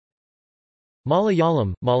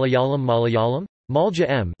Malayalam, Malayalam Malja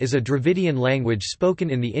M is a Dravidian language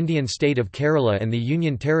spoken in the Indian state of Kerala and the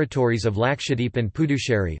Union territories of Lakshadweep and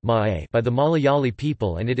Puducherry by the Malayali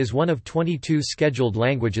people, and it is one of 22 scheduled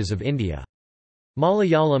languages of India.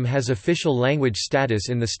 Malayalam has official language status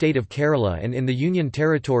in the state of Kerala and in the Union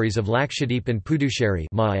territories of Lakshadweep and Puducherry.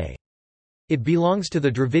 It belongs to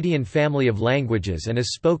the Dravidian family of languages and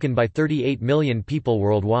is spoken by 38 million people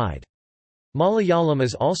worldwide. Malayalam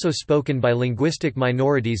is also spoken by linguistic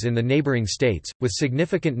minorities in the neighbouring states, with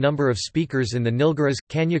significant number of speakers in the Nilgiris,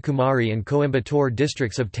 Kanyakumari and Coimbatore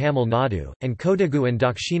districts of Tamil Nadu, and Kodagu and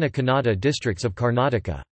Dakshina Kannada districts of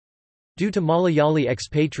Karnataka. Due to Malayali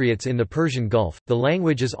expatriates in the Persian Gulf, the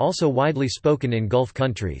language is also widely spoken in Gulf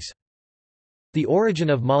countries. The origin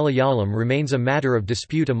of Malayalam remains a matter of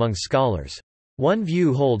dispute among scholars. One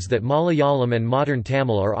view holds that Malayalam and modern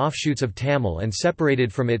Tamil are offshoots of Tamil and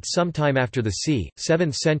separated from it sometime after the c.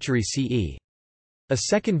 7th century CE. A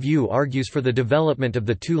second view argues for the development of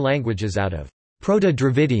the two languages out of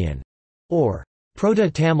Proto-Dravidian or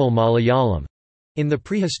Proto-Tamil Malayalam in the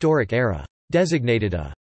prehistoric era. Designated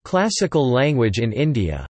a classical language in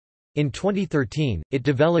India in 2013, it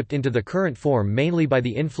developed into the current form mainly by the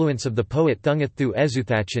influence of the poet Thungathu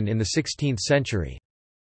Ezhuthachan in the 16th century.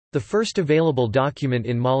 The first available document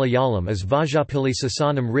in Malayalam is Vajapili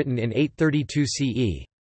Sasanam written in 832 CE.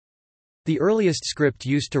 The earliest script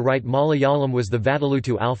used to write Malayalam was the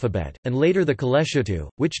Vatteluttu alphabet, and later the Kaleshottu,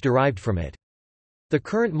 which derived from it. The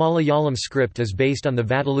current Malayalam script is based on the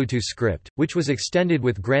Vatteluttu script, which was extended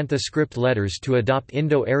with Grantha script letters to adopt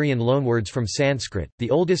Indo-Aryan loanwords from Sanskrit.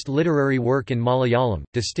 The oldest literary work in Malayalam,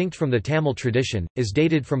 distinct from the Tamil tradition, is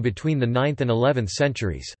dated from between the 9th and 11th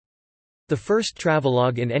centuries. The first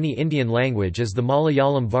travelogue in any Indian language is the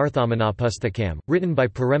Malayalam Varthamanapusthakam, written by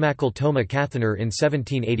Peremakal Thoma Kathanar in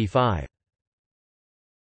 1785.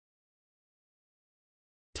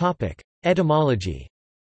 Etymology.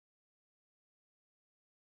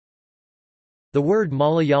 The word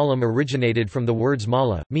Malayalam originated from the words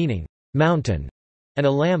mala, meaning mountain, and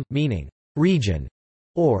alam, meaning region,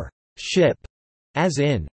 or ship, as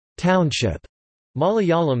in township.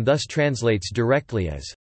 Malayalam thus translates directly as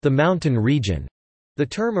the mountain region. The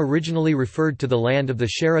term originally referred to the land of the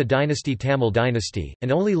Chera dynasty Tamil dynasty,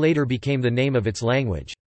 and only later became the name of its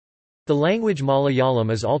language. The language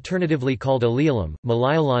Malayalam is alternatively called Alayalam,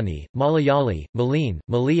 Malayalani, Malayali, Malayan,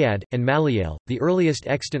 Malayad, and Malayal. The earliest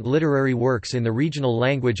extant literary works in the regional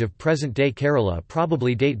language of present-day Kerala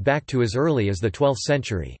probably date back to as early as the 12th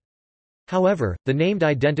century. However, the named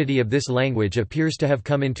identity of this language appears to have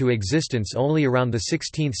come into existence only around the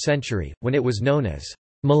 16th century, when it was known as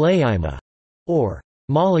Malayama or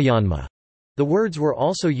Malayanma. The words were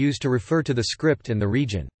also used to refer to the script and the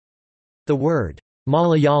region. The word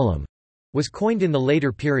Malayalam was coined in the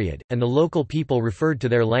later period, and the local people referred to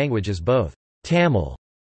their language as both Tamil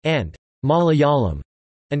and Malayalam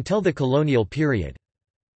until the colonial period.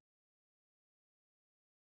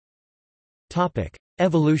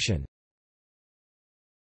 Evolution.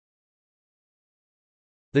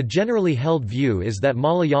 The generally held view is that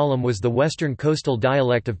Malayalam was the western coastal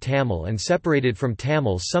dialect of Tamil and separated from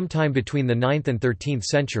Tamil sometime between the 9th and 13th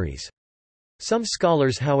centuries. Some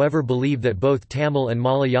scholars however believe that both Tamil and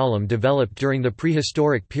Malayalam developed during the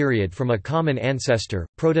prehistoric period from a common ancestor,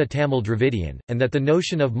 Proto-Tamil Dravidian, and that the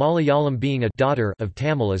notion of Malayalam being a daughter of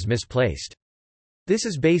Tamil is misplaced. This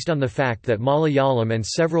is based on the fact that Malayalam and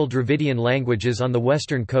several Dravidian languages on the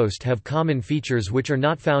western coast have common features which are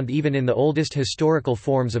not found even in the oldest historical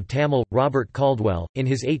forms of Tamil. Robert Caldwell, in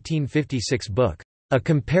his 1856 book, A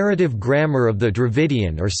Comparative Grammar of the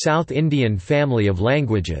Dravidian or South Indian Family of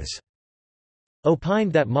Languages,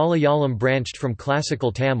 opined that Malayalam branched from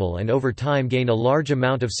classical Tamil and over time gained a large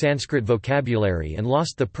amount of Sanskrit vocabulary and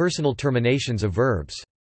lost the personal terminations of verbs.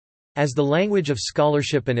 As the language of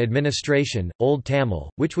scholarship and administration, Old Tamil,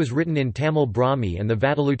 which was written in Tamil Brahmi and the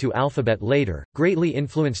Vatteluttu alphabet later, greatly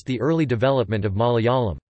influenced the early development of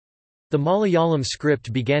Malayalam. The Malayalam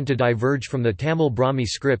script began to diverge from the Tamil Brahmi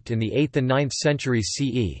script in the 8th and 9th centuries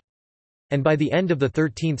CE. And by the end of the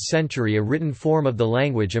 13th century a written form of the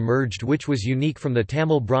language emerged which was unique from the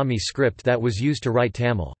Tamil Brahmi script that was used to write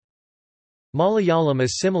Tamil. Malayalam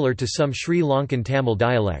is similar to some Sri Lankan Tamil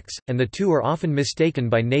dialects, and the two are often mistaken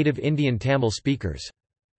by native Indian Tamil speakers.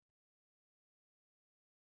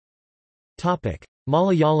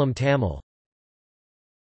 Malayalam Tamil.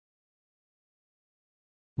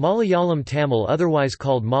 Malayalam Tamil, otherwise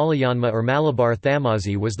called Malayanma or Malabar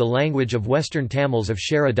Thamazi, was the language of Western Tamils of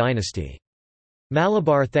Chera dynasty.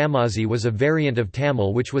 Malabar Thamazhi was a variant of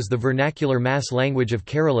Tamil which was the vernacular mass language of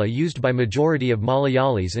Kerala used by majority of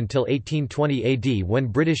Malayalis until 1820 AD when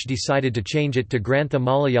British decided to change it to Grantha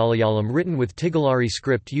Malayalam written with Tigalari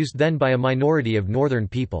script used then by a minority of northern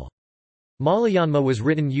people. Malayanma was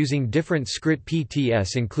written using different script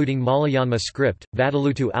PTS including Malayanma script,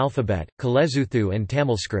 Vadaluthu alphabet, Kalezuthu and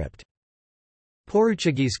Tamil script.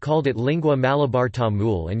 Portuguese called it Lingua Malabar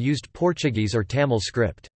Tamul and used Portuguese or Tamil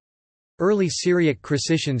script. Early Syriac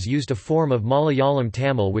Christians used a form of Malayalam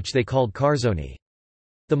Tamil which they called Karzoni.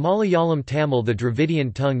 The Malayalam Tamil, the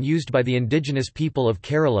Dravidian tongue used by the indigenous people of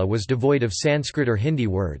Kerala, was devoid of Sanskrit or Hindi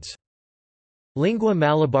words. Lingua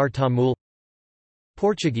Malabar Tamul.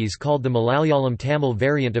 Portuguese called the Malayalam Tamil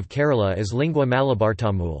variant of Kerala as Lingua Malabar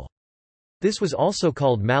Tamul. This was also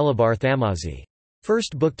called Malabar Thamazhi.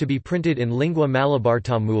 First book to be printed in Lingua Malabar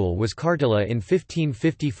Tamul was Kartila in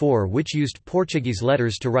 1554 which used Portuguese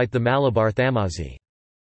letters to write the Malabar Thamazhi.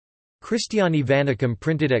 Christiani Vanicum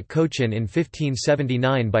printed at Cochin in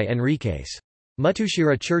 1579 by Enriquez.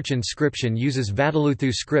 Muttushira church inscription uses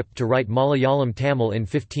Vadaluthu script to write Malayalam Tamil in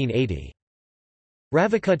 1580.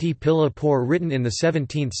 Ravikutty Pilla Por written in the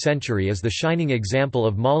 17th century is the shining example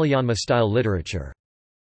of Malayanma-style literature.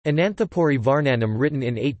 Ananthapuri Varnanam written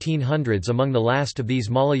in 1800s among the last of these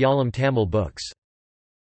Malayalam Tamil books.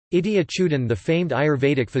 Idi Achudan, the famed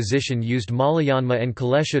Ayurvedic physician, used Malayanma and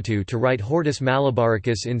Kaleshatu to write Hortus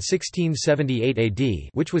Malabaricus in 1678 AD,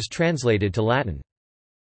 which was translated to Latin.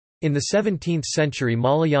 In the 17th century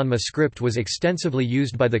Malayanma script was extensively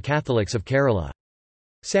used by the Catholics of Kerala.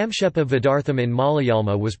 Samkshepa Vidartham in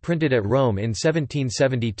Malayalma was printed at Rome in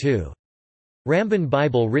 1772. Ramban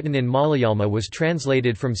Bible written in Malayalma was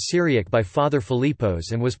translated from Syriac by Father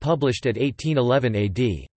Philippos and was published at 1811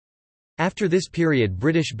 AD. After this period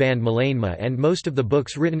British banned Malayanma and most of the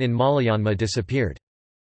books written in Malayanma disappeared.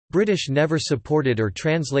 British never supported or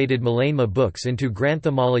translated Malayanma books into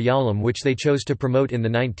Grantha Malayalam which they chose to promote in the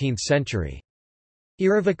 19th century.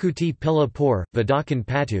 Iravakuti Pilla Por, Vadakan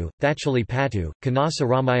Patu, Thachali Patu, Kanasa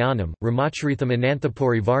Ramayanam, Ramacharitham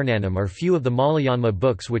Ananthapuri Varnanam are few of the Malayanma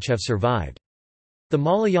books which have survived. The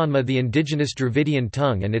Malayanma, the indigenous Dravidian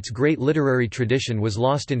tongue and its great literary tradition, was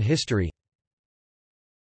lost in history.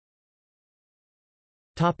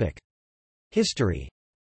 History.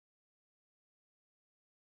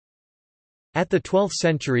 At the 12th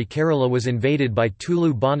century Kerala was invaded by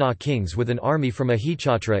Tulu Bana kings with an army from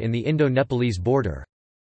Ahichatra in the Indo-Nepalese border.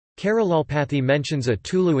 Keralalpathi mentions a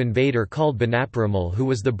Tulu invader called Banaparamal who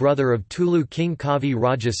was the brother of Tulu king Kavi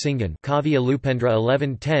Raja Singhan Kavi Alupendra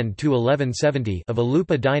 1110–1170 of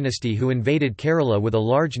Alupa dynasty who invaded Kerala with a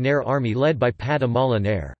large Nair army led by Pada Mala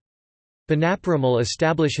Nair. Banaparamal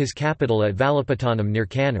established his capital at Valapattanam near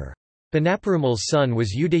Kannur. Banaparamal's son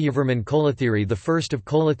was Udayavarman Kolathiri, the first of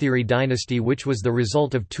Kolathiri dynasty which was the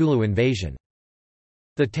result of Tulu invasion.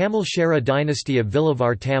 The Tamil Shera dynasty of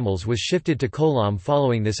Villavar Tamils was shifted to Kollam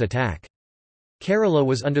following this attack. Kerala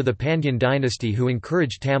was under the Pandyan dynasty who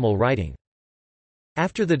encouraged Tamil writing.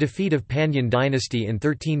 After the defeat of Pandyan dynasty in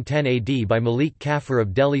 1310 AD by Malik Kafur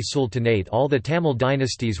of Delhi Sultanate, all the Tamil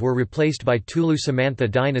dynasties were replaced by Tulu Samantha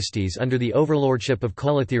dynasties under the overlordship of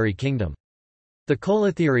Kolathiri kingdom. The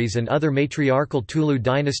Kolathiris and other matriarchal Tulu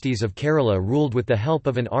dynasties of Kerala ruled with the help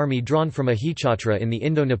of an army drawn from Ahichatra in the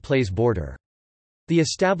Indo-Nepalese border. The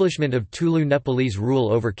establishment of Tulu Nepalese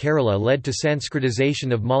rule over Kerala led to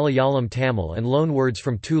Sanskritization of Malayalam Tamil and loanwords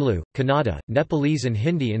from Tulu, Kannada, Nepalese and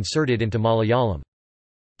Hindi inserted into Malayalam.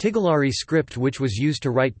 Tigalari script which was used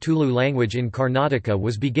to write Tulu language in Karnataka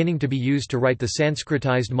was beginning to be used to write the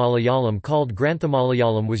Sanskritized Malayalam called Grantha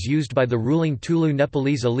Malayalam was used by the ruling Tulu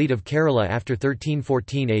Nepalese elite of Kerala after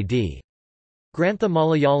 1314 AD. Grantha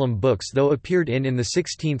Malayalam books though appeared in the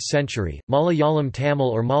 16th century, Malayalam Tamil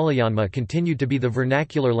or Malayanma continued to be the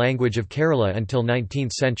vernacular language of Kerala until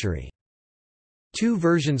 19th century. Two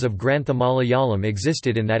versions of Grantha Malayalam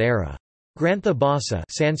existed in that era. Grantha Bhasa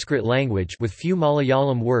Sanskrit language with few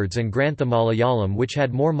Malayalam words and Grantha Malayalam which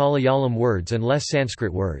had more Malayalam words and less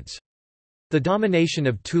Sanskrit words. The domination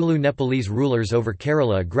of Tulu Nepalese rulers over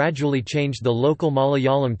Kerala gradually changed the local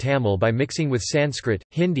Malayalam Tamil by mixing with Sanskrit,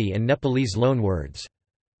 Hindi and Nepalese loanwords.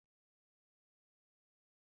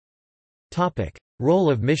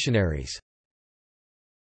 Role of missionaries.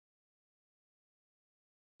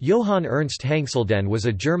 Johann Ernst Hangselden was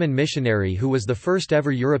a German missionary who was the first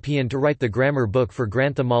ever European to write the grammar book for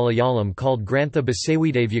Grantha Malayalam called Grantha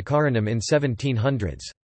Basavide Vyakaranam in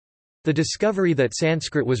 1700s. The discovery that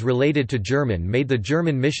Sanskrit was related to German made the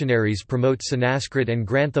German missionaries promote Sanskrit and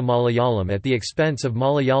Grantha Malayalam at the expense of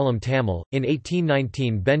Malayalam Tamil. In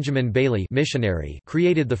 1819, Benjamin Bailey, missionary,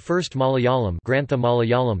 created the first Malayalam, Grantha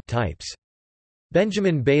Malayalam types.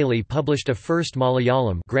 Benjamin Bailey published a first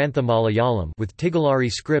Malayalam, Grantha Malayalam with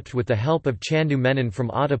Tigalari script with the help of Chandu Menon from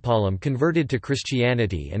Ottapalam converted to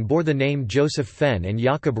Christianity and bore the name Joseph Fenn and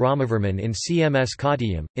Jakob Ramavarman in CMS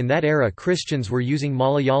Kottayam. In that era Christians were using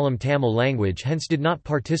Malayalam Tamil language, hence did not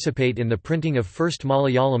participate in the printing of first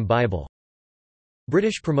Malayalam Bible.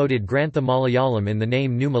 British promoted Grantha Malayalam in the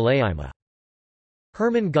name New Malayama.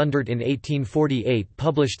 Herman Gundert in 1848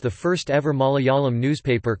 published the first ever Malayalam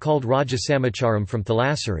newspaper called Rajasamacharam from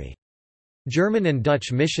Thalassery. German and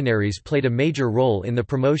Dutch missionaries played a major role in the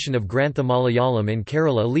promotion of Grantha Malayalam in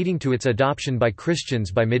Kerala, leading to its adoption by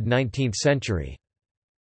Christians by mid-19th century.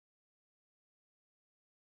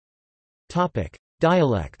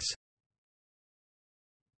 Dialects.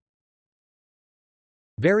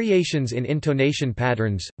 Variations in intonation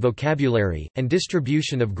patterns, vocabulary, and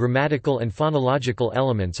distribution of grammatical and phonological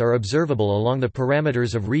elements are observable along the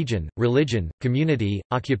parameters of region, religion, community,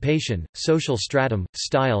 occupation, social stratum,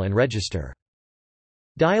 style and register.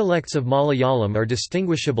 Dialects of Malayalam are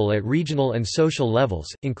distinguishable at regional and social levels,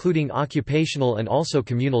 including occupational and also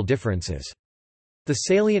communal differences. The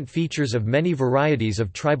salient features of many varieties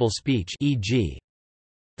of tribal speech, e.g.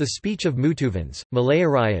 the speech of Mutuvans,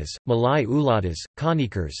 Malayarayas, Malay Uladas,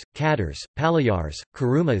 Kanikars, Kadars, Palayars,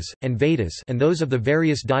 Kurumas, and Vedas, and those of the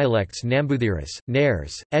various dialects Nambuthiras,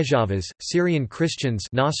 Nairs, Ejavas, Syrian Christians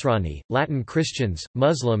Nasrani, Latin Christians,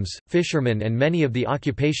 Muslims, fishermen, and many of the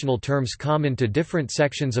occupational terms common to different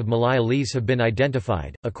sections of Malayalese have been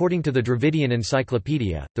identified. According to the Dravidian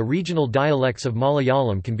Encyclopedia, the regional dialects of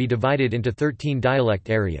Malayalam can be divided into 13 dialect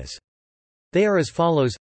areas. They are as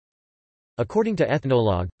follows. According to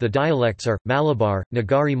Ethnologue, the dialects are, Malabar,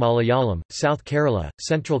 Nagari Malayalam, South Kerala,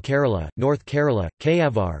 Central Kerala, North Kerala,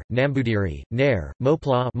 Kayavar, Nambudiri, Nair,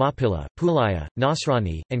 Mopla Mapilla, Pulaya,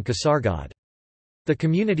 Nasrani, and Kasargod. The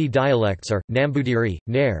community dialects are, Nambudiri,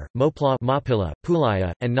 Nair, Mopla Mapilla,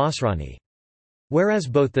 Pulaya, and Nasrani. Whereas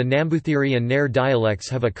both the Nambuthiri and Nair dialects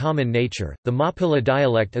have a common nature, the Mapilla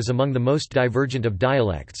dialect is among the most divergent of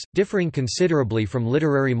dialects, differing considerably from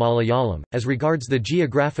literary Malayalam. As regards the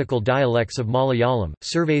geographical dialects of Malayalam,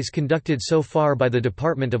 surveys conducted so far by the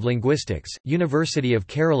Department of Linguistics, University of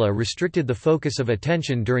Kerala restricted the focus of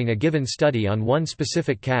attention during a given study on one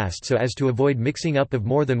specific caste so as to avoid mixing up of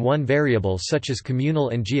more than one variable such as communal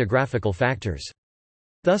and geographical factors.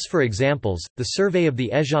 Thus, for examples, the survey of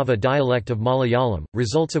the Ejava dialect of Malayalam,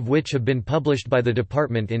 results of which have been published by the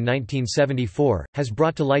department in 1974, has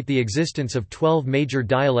brought to light the existence of 12 major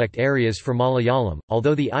dialect areas for Malayalam,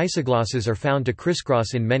 although the isoglosses are found to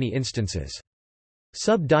crisscross in many instances.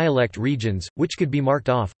 Sub-dialect regions, which could be marked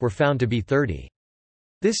off, were found to be 30.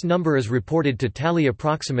 This number is reported to tally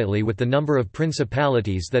approximately with the number of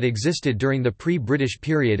principalities that existed during the pre-British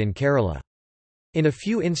period in Kerala. In a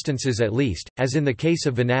few instances at least, as in the case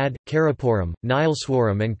of Vanad, Karapuram,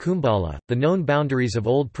 Nileswaram and Kumbala, the known boundaries of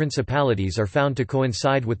old principalities are found to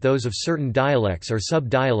coincide with those of certain dialects or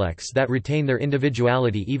sub-dialects that retain their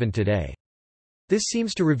individuality even today. This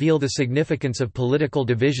seems to reveal the significance of political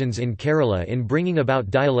divisions in Kerala in bringing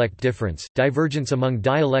about dialect difference. Divergence among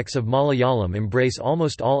dialects of Malayalam embrace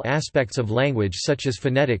almost all aspects of language such as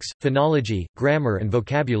phonetics, phonology, grammar and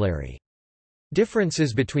vocabulary.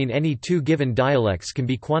 Differences between any two given dialects can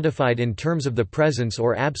be quantified in terms of the presence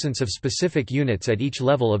or absence of specific units at each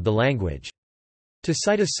level of the language. To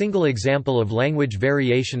cite a single example of language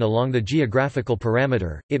variation along the geographical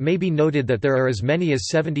parameter, it may be noted that there are as many as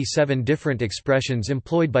 77 different expressions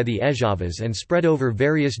employed by the Ejavas and spread over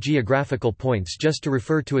various geographical points just to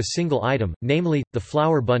refer to a single item, namely, the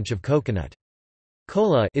flower bunch of coconut.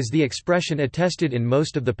 Kola is the expression attested in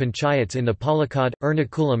most of the panchayats in the Palakkad,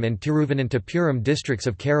 Ernakulam and Tiruvananthapuram districts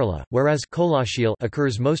of Kerala, whereas Kolashil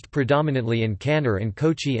occurs most predominantly in Kannur and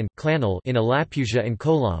Kochi and Klanal in Alappuzha and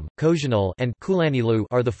Kollam, Kojanal and Kulanilu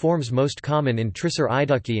are the forms most common in Trisur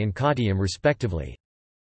Idukki and Kottayam respectively.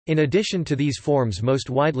 In addition to these forms most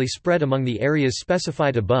widely spread among the areas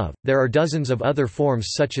specified above, there are dozens of other forms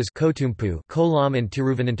such as Kotumpu, Kollam and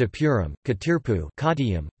Tiruvananthapuram, Katirpu,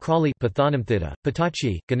 Kottayam, Crawley, Pathanamthitta,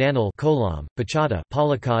 Patachi, Gananal, Kollam, Pachata,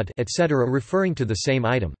 Palakkad, etc. referring to the same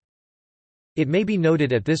item. It may be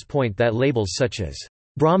noted at this point that labels such as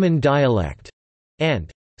Brahmin dialect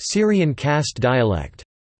and Syrian caste dialect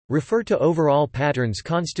refer to overall patterns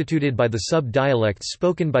constituted by the sub-dialects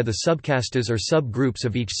spoken by the subcastes or sub-groups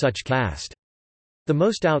of each such caste. The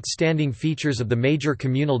most outstanding features of the major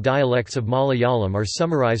communal dialects of Malayalam are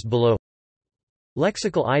summarized below.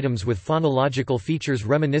 Lexical items with phonological features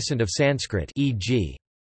reminiscent of Sanskrit, e.g.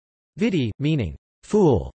 Vidi, meaning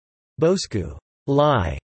fool, Bosku,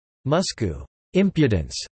 lie, Musku,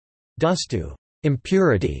 impudence, Dustu,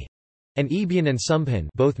 impurity, and Ebyan and Sumbhan,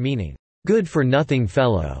 both meaning good-for-nothing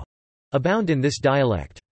fellow, abound in this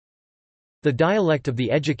dialect. The dialect of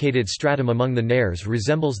the educated stratum among the Nairs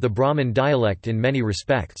resembles the Brahmin dialect in many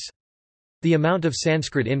respects. The amount of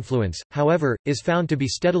Sanskrit influence, however, is found to be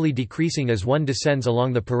steadily decreasing as one descends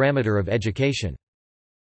along the parameter of education.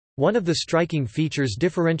 One of the striking features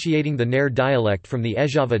differentiating the Nair dialect from the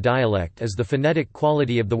Ejava dialect is the phonetic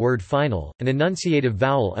quality of the word final, an enunciative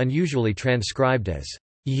vowel unusually transcribed as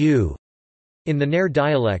u. In the Nair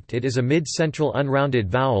dialect it is a mid-central unrounded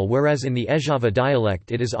vowel, whereas in the Ejava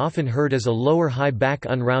dialect it is often heard as a lower high-back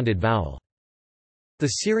unrounded vowel. The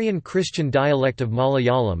Syrian Christian dialect of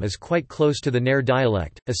Malayalam is quite close to the Nair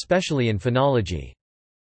dialect, especially in phonology.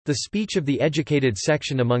 The speech of the educated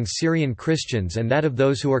section among Syrian Christians and that of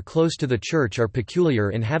those who are close to the church are peculiar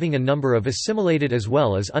in having a number of assimilated as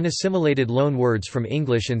well as unassimilated loan words from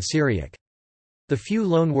English and Syriac. The few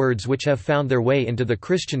loan words which have found their way into the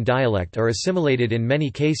Christian dialect are assimilated in many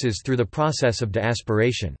cases through the process of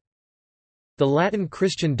diasporation. The Latin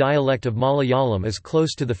Christian dialect of Malayalam is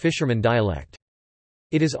close to the fisherman dialect.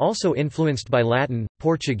 It is also influenced by Latin,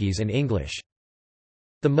 Portuguese and English.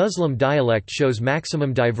 The Muslim dialect shows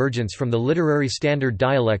maximum divergence from the literary standard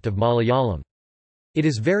dialect of Malayalam. It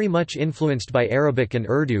is very much influenced by Arabic and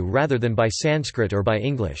Urdu rather than by Sanskrit or by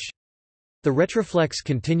English. The retroflex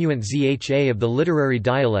continuant zha of the literary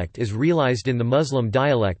dialect is realized in the Muslim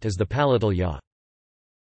dialect as the palatal ya.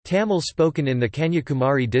 Tamil spoken in the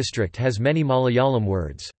Kanyakumari district has many Malayalam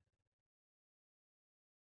words.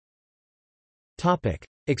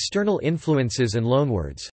 External influences and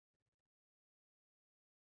loanwords.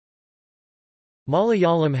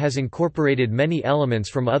 Malayalam has incorporated many elements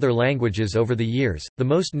from other languages over the years, the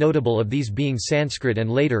most notable of these being Sanskrit and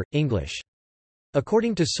later, English.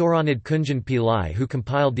 According to Soranid Kunjan Pillai, who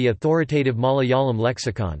compiled the authoritative Malayalam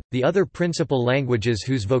lexicon, the other principal languages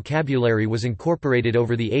whose vocabulary was incorporated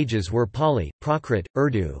over the ages were Pali, Prakrit,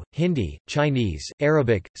 Urdu, Hindi, Chinese,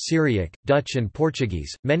 Arabic, Syriac, Dutch, and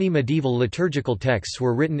Portuguese. Many medieval liturgical texts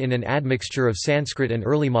were written in an admixture of Sanskrit and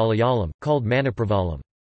early Malayalam, called Manipravalam.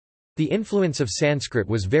 The influence of Sanskrit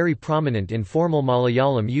was very prominent in formal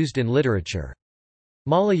Malayalam used in literature.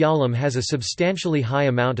 Malayalam has a substantially high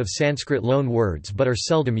amount of Sanskrit loan words but are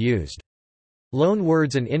seldom used. Loan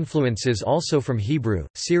words and influences also from Hebrew,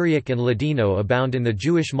 Syriac and Ladino abound in the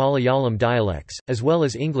Jewish Malayalam dialects, as well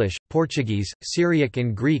as English, Portuguese, Syriac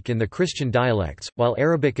and Greek in the Christian dialects, while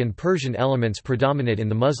Arabic and Persian elements predominate in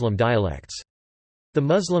the Muslim dialects. The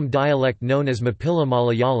Muslim dialect known as Mappila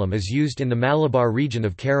Malayalam is used in the Malabar region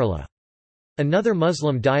of Kerala. Another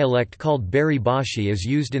Muslim dialect called Bari Bhashi is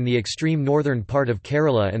used in the extreme northern part of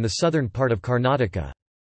Kerala and the southern part of Karnataka.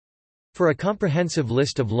 For a comprehensive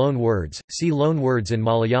list of loan words, see loan words in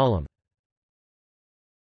Malayalam.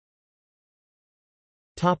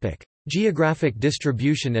 Geographic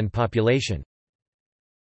distribution and population.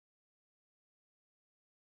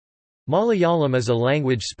 Malayalam is a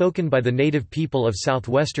language spoken by the native people of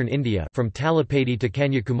southwestern India from Talapady to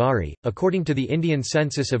Kanyakumari. According to the Indian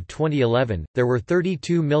census of 2011, there were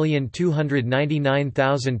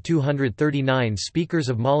 32,299,239 speakers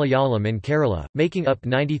of Malayalam in Kerala, making up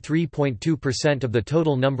 93.2% of the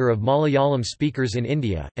total number of Malayalam speakers in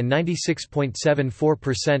India, and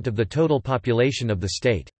 96.74% of the total population of the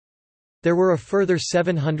state. There were a further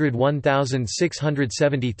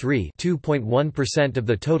 701,673 (2.1% of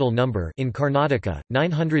the total number) in Karnataka,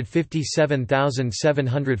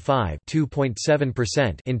 957,705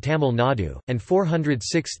 (2.7%) in Tamil Nadu, and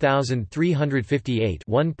 406,358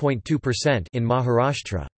 (1.2%) in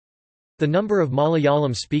Maharashtra. The number of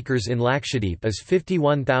Malayalam speakers in Lakshadweep is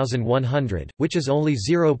 51,100, which is only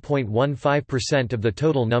 0.15% of the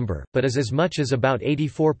total number, but is as much as about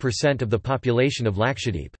 84% of the population of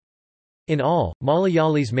Lakshadweep. In all,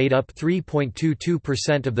 Malayalis made up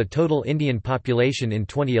 3.22% of the total Indian population in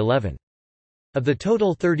 2011. Of the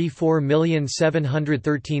total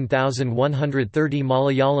 34,713,130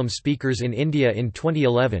 Malayalam speakers in India in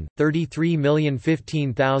 2011,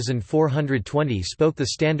 33,015,420 spoke the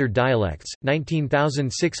standard dialects,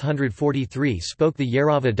 19,643 spoke the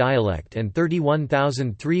Yarava dialect and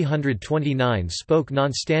 31,329 spoke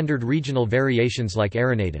non-standard regional variations like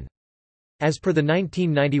Aranadan. As per the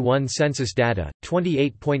 1991 census data,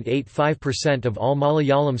 28.85% of all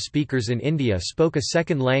Malayalam speakers in India spoke a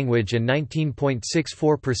second language and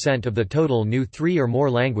 19.64% of the total knew three or more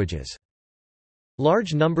languages.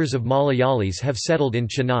 Large numbers of Malayalis have settled in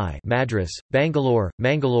Chennai, Madras, Bangalore,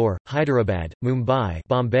 Mangalore, Hyderabad, Mumbai,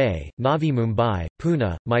 Bombay, Navi Mumbai,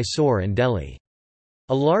 Pune, Mysore and Delhi.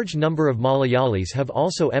 A large number of Malayalis have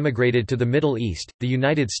also emigrated to the Middle East, the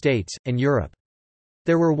United States, and Europe.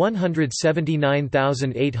 There were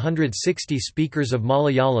 179,860 speakers of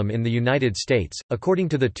Malayalam in the United States, according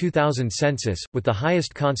to the 2000 census, with the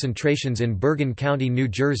highest concentrations in Bergen County, New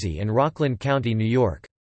Jersey and Rockland County, New York.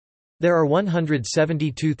 There are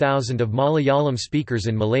 172,000 of Malayalam speakers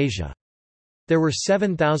in Malaysia. There were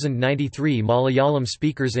 7,093 Malayalam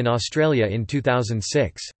speakers in Australia in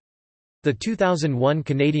 2006. The 2001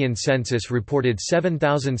 Canadian census reported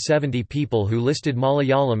 7,070 people who listed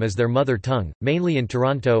Malayalam as their mother tongue, mainly in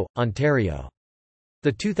Toronto, Ontario.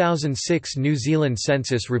 The 2006 New Zealand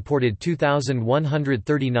census reported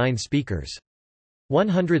 2,139 speakers.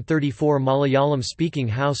 134 Malayalam-speaking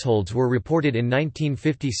households were reported in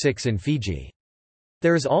 1956 in Fiji.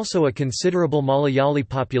 There is also a considerable Malayali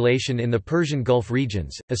population in the Persian Gulf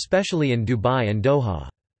regions, especially in Dubai and Doha.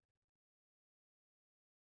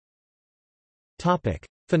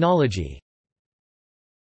 Phonology.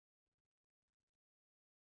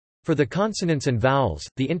 For the consonants and vowels,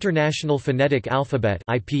 the International Phonetic Alphabet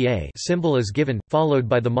 (IPA) symbol is given, followed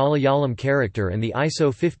by the Malayalam character and the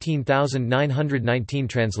ISO 15919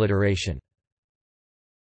 transliteration.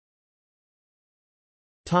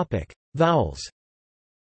 Vowels.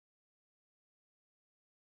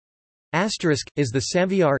 Asterisk, is the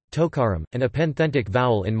Samvyar, Tokaram, an epenthetic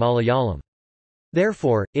vowel in Malayalam.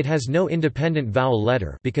 Therefore, it has no independent vowel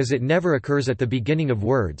letter because it never occurs at the beginning of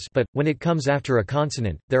words, but, when it comes after a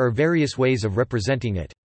consonant, there are various ways of representing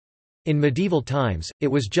it. In medieval times, it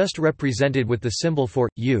was just represented with the symbol for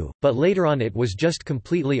u, but later on it was just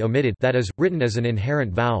completely omitted, that is, written as an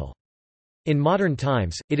inherent vowel. In modern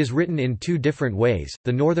times, it is written in two different ways,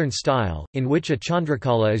 the northern style, in which a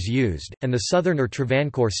chandrakala is used, and the southern or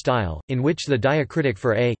Travancore style, in which the diacritic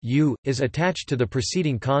for a, u, is attached to the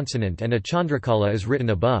preceding consonant and a chandrakala is written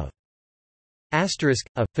above. Asterisk,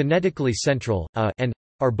 a, phonetically central, a, and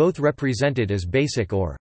are both represented as basic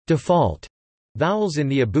or default vowels in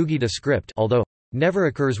the Abugida script, although never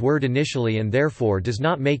occurs word initially and therefore does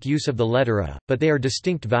not make use of the letter a, but they are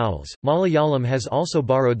distinct vowels. Malayalam has also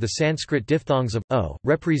borrowed the Sanskrit diphthongs of o,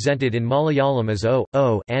 represented in Malayalam as o,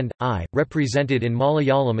 and I, represented in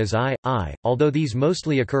Malayalam as I, although these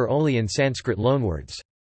mostly occur only in Sanskrit loanwords.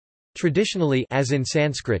 Traditionally, as in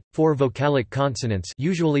Sanskrit, four vocalic consonants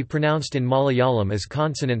usually pronounced in Malayalam as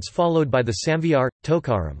consonants followed by the Samvyar,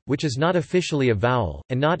 Tokaram, which is not officially a vowel,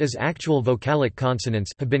 and not as actual vocalic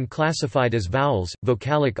consonants have been classified as vowels,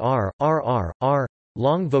 vocalic r,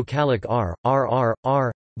 long vocalic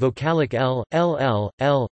r, vocalic l,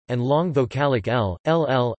 and long vocalic l.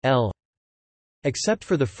 Except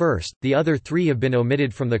for the first, the other three have been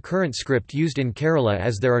omitted from the current script used in Kerala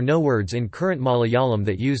as there are no words in current Malayalam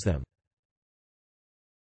that use them.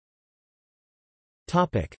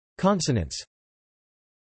 Consonants.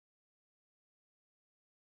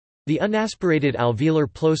 The unaspirated alveolar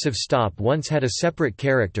plosive stop once had a separate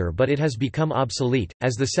character, but it has become obsolete,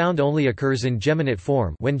 as the sound only occurs in geminate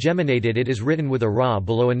form. When geminated, it is written with a ra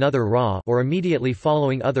below another ra or immediately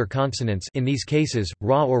following other consonants. In these cases,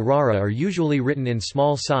 ra or rara are usually written in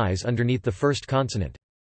small size underneath the first consonant.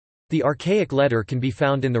 The archaic letter can be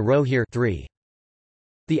found in the row here 3.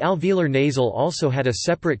 The alveolar nasal also had a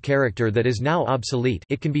separate character that is now obsolete.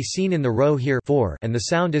 It can be seen in the row here 4, and the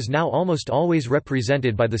sound is now almost always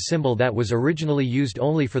represented by the symbol that was originally used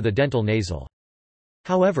only for the dental nasal.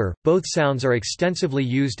 However, both sounds are extensively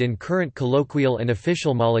used in current colloquial and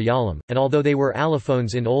official Malayalam, and although they were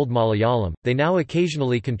allophones in Old Malayalam, they now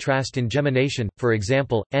occasionally contrast in gemination, for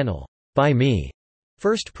example, enal, by me,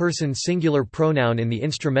 first-person singular pronoun in the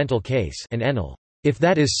instrumental case, and enal, if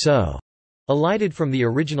that is so, elided from the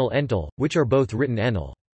original ental, which are both written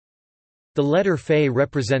enal. The letter fe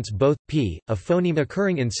represents both p, a phoneme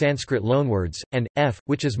occurring in Sanskrit loanwords, and f,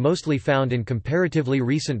 which is mostly found in comparatively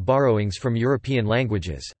recent borrowings from European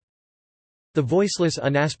languages. The voiceless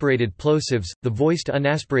unaspirated plosives, the voiced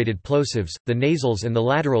unaspirated plosives, the nasals and the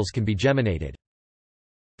laterals can be geminated.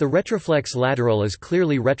 The retroflex lateral is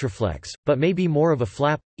clearly retroflex, but may be more of a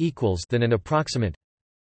flap, equals than an approximant.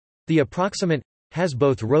 The approximant has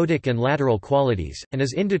both rhotic and lateral qualities, and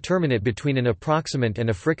is indeterminate between an approximant and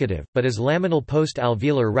a fricative, but is laminal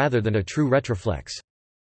post-alveolar rather than a true retroflex.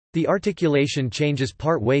 The articulation changes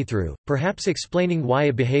part way through, perhaps explaining why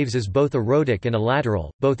it behaves as both a rhotic and a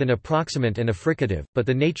lateral, both an approximant and a fricative, but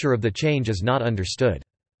the nature of the change is not understood.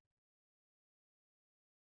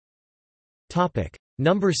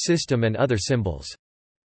 Number system and other symbols.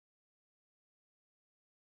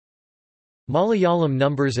 Malayalam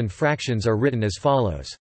numbers and fractions are written as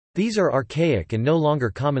follows. These are archaic and no longer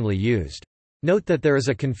commonly used. Note that there is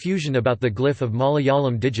a confusion about the glyph of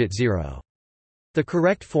Malayalam digit 0. The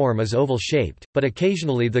correct form is oval-shaped, but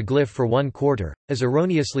occasionally the glyph for 1/4 is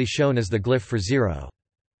erroneously shown as the glyph for 0.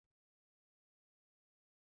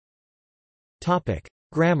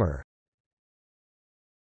 Grammar.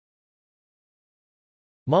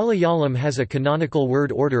 Malayalam has a canonical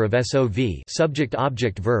word order of SOV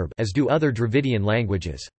subject-object-verb as do other Dravidian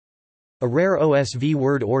languages. A rare OSV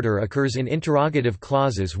word order occurs in interrogative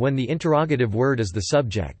clauses when the interrogative word is the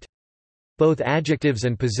subject. Both adjectives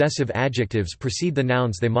and possessive adjectives precede the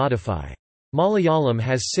nouns they modify. Malayalam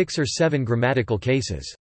has 6 or 7 grammatical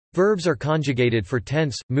cases. Verbs are conjugated for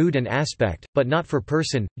tense, mood and aspect, but not for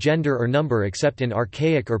person, gender or number except in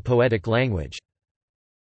archaic or poetic language.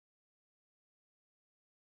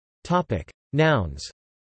 Nouns.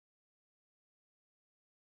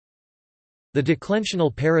 The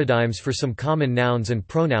declensional paradigms for some common nouns and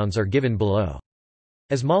pronouns are given below.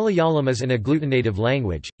 As Malayalam is an agglutinative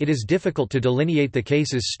language, it is difficult to delineate the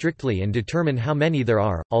cases strictly and determine how many there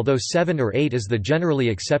are, although 7 or 8 is the generally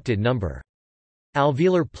accepted number.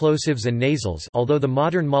 Alveolar plosives and nasals, although the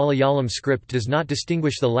modern Malayalam script does not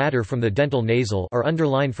distinguish the latter from the dental nasal, are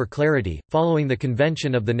underlined for clarity, following the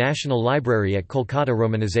convention of the National Library at Kolkata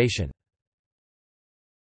romanization.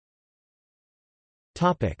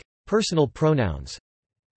 Personal pronouns.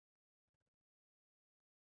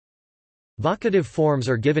 Vocative forms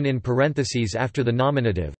are given in parentheses after the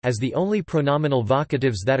nominative, as the only pronominal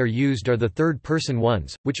vocatives that are used are the third-person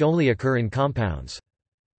ones, which only occur in compounds.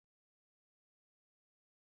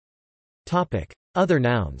 Other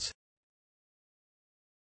nouns.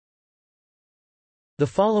 The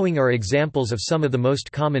following are examples of some of the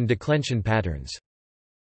most common declension patterns.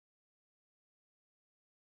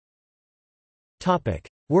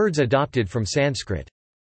 Words adopted from Sanskrit.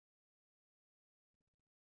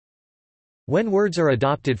 When words are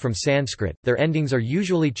adopted from Sanskrit, their endings are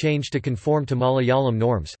usually changed to conform to Malayalam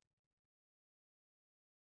norms.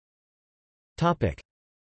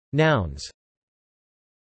 Nouns.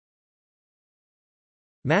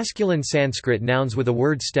 Masculine Sanskrit nouns with a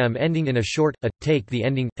word stem ending in a short a take the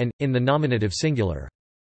ending an in the nominative singular.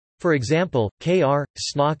 For example, kr,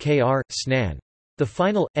 sna kr, snan. The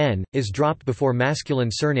final n is dropped before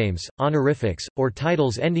masculine surnames, honorifics, or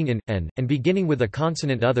titles ending in n and beginning with a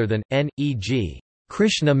consonant other than n, e.g.,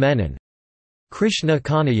 Krishna Menon, Krishna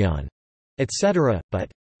Kanayan, etc.,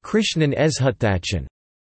 but Krishnan Ezhuttachan.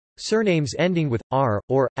 Surnames ending with r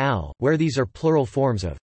or al, where these are plural forms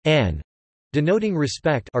of an, denoting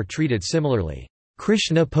respect, are treated similarly.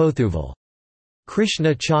 Krishna Pothuval,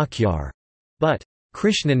 Krishna Chakyar, but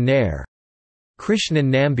Krishnan Nair,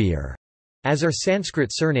 Krishnan Nambiar, as are Sanskrit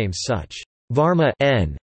surnames such Varma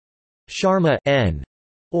n, Sharma n,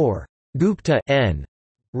 or Gupta n.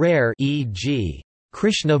 Rare, e.g.,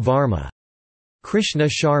 Krishna Varma, Krishna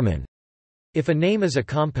Sharman. If a name is a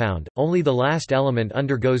compound, only the last element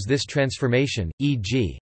undergoes this transformation,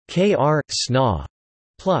 e.g., kr sna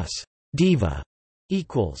plus diva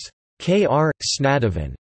equals kr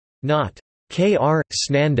snadavan, not kr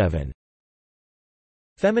snandavan.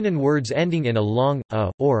 Feminine words ending in a long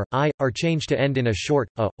a or I are changed to end in a short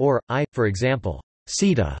a or I, for example,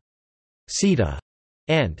 Sita, Sita,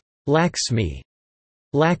 and Lakshmi,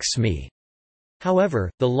 Lakshmi.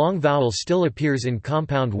 However, the long vowel still appears in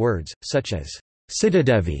compound words, such as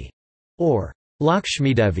Sitadevi or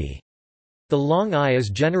Lakshmidevi. The long I is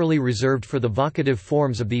generally reserved for the vocative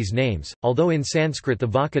forms of these names, although in Sanskrit the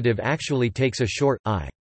vocative actually takes a short I.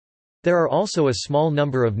 There are also a small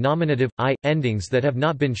number of nominative I endings that have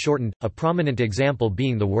not been shortened, a prominent example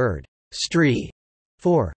being the word stri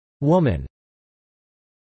for woman.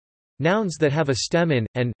 Nouns that have a stem in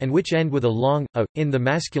and which end with a long a in the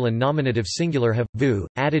masculine nominative singular have vu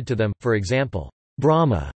added to them, for example,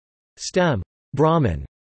 Brahma, stem, Brahman,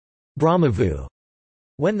 Brahmavu.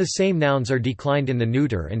 When the same nouns are declined in the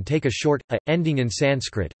neuter and take a short a ending in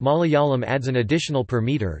Sanskrit, Malayalam adds an additional per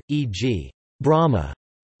meter, e.g., Brahma.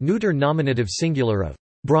 Neuter nominative singular of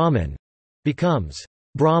Brahman becomes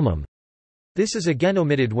Brahmam. This is again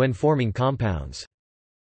omitted when forming compounds.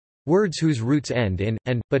 Words whose roots end in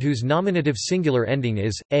and but whose nominative singular ending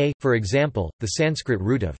is a, for example, the Sanskrit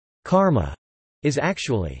root of karma is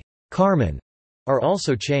actually karman, are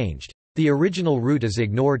also changed. The original root is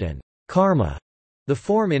ignored and karma, the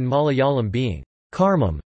form in Malayalam being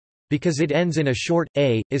karmam, because it ends in a short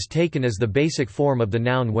a, is taken as the basic form of the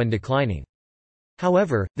noun when declining.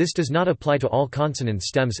 However, this does not apply to all consonant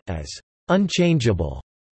stems, as unchangeable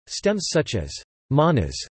stems such as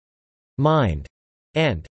manas, mind,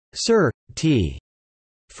 and sir, t,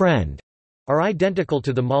 friend, are identical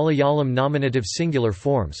to the Malayalam nominative singular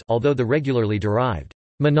forms, although the regularly derived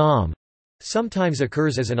manam sometimes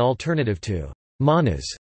occurs as an alternative to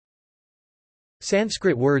manas.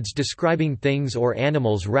 Sanskrit words describing things or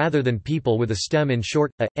animals rather than people with a stem in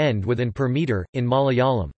short, a, end with an per meter, in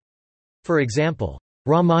Malayalam. For example,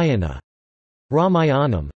 Ramayana,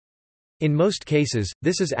 Ramayanam. In most cases,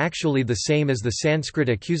 this is actually the same as the Sanskrit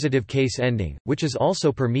accusative case ending, which is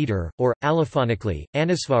also per meter, or, allophonically,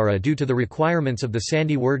 anusvara due to the requirements of the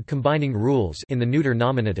Sandhi word combining rules in the neuter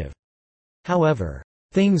nominative. However,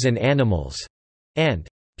 things and animals, and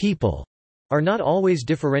people are not always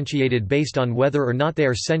differentiated based on whether or not they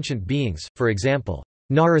are sentient beings. For example,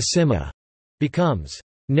 Narasimha becomes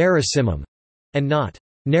Narasimham and not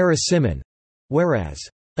Narasimhan, whereas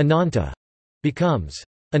Ananta becomes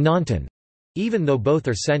Anantan, even though both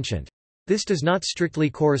are sentient. This does not strictly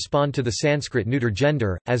correspond to the Sanskrit neuter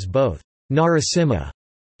gender, as both Narasimha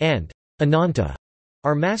and Ananta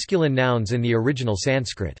are masculine nouns in the original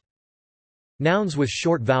Sanskrit. Nouns with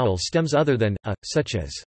short vowel stems other than a, such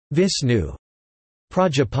as Vishnu,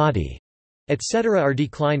 Prajapati, etc. are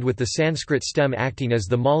declined with the Sanskrit stem acting as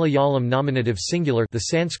the Malayalam nominative singular. The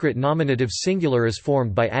Sanskrit nominative singular is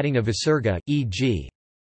formed by adding a visarga, e.g.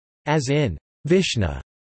 as in Vishnu.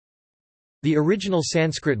 The original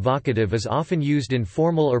Sanskrit vocative is often used in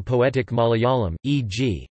formal or poetic Malayalam,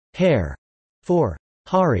 e.g. hair for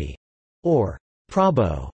Hari or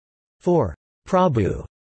Prabhu for Prabhu,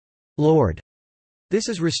 Lord. This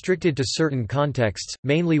is restricted to certain contexts,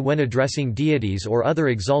 mainly when addressing deities or other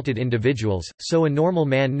exalted individuals, so a normal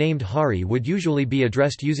man named Hari would usually be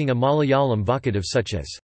addressed using a Malayalam vocative such as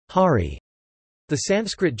Hari. The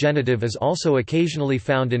Sanskrit genitive is also occasionally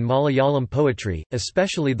found in Malayalam poetry,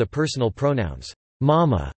 especially the personal pronouns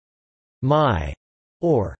mama, my,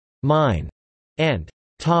 or mine, and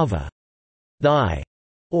tava, thy,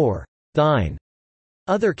 or thine.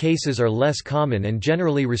 Other cases are less common and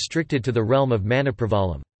generally restricted to the realm of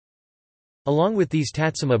Manipravalam. Along with these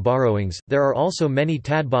Tatsama borrowings, there are also many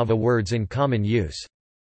Tadbhava words in common use.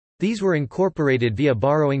 These were incorporated via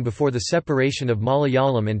borrowing before the separation of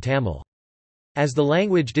Malayalam and Tamil. As the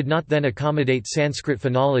language did not then accommodate Sanskrit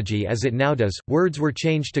phonology as it now does, words were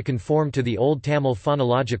changed to conform to the Old Tamil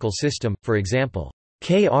phonological system, for example,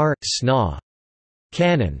 kr, sna,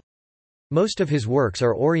 canon. Most of his works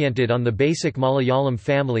are oriented on the basic Malayalam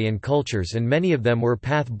family and cultures, and many of them were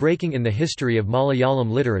path-breaking in the history of Malayalam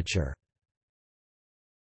literature.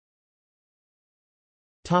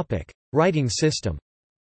 Writing system.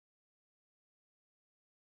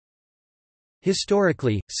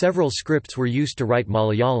 Historically, several scripts were used to write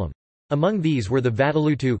Malayalam. Among these were the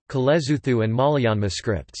Vatteluttu, Kalezuthu and Malayanma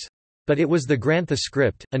scripts. But it was the Grantha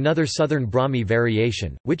script, another southern Brahmi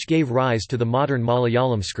variation, which gave rise to the modern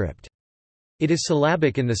Malayalam script. It is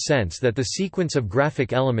syllabic in the sense that the sequence of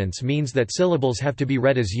graphic elements means that syllables have to be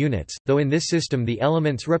read as units, though in this system the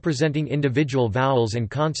elements representing individual vowels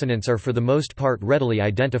and consonants are for the most part readily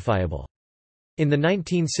identifiable. In the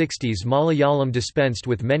 1960s, Malayalam dispensed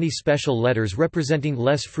with many special letters representing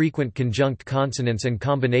less frequent conjunct consonants and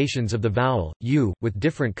combinations of the vowel, u, with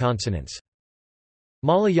different consonants.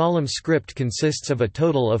 Malayalam script consists of a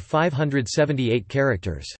total of 578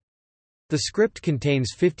 characters. The script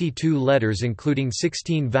contains 52 letters including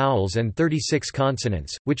 16 vowels and 36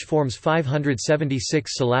 consonants, which forms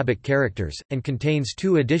 576 syllabic characters, and contains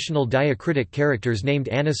 2 additional diacritic characters named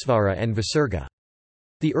Anusvara and Visarga.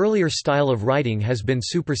 The earlier style of writing has been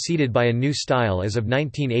superseded by a new style as of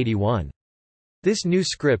 1981. This new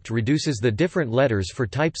script reduces the different letters for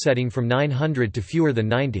typesetting from 900 to fewer than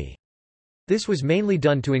 90. This was mainly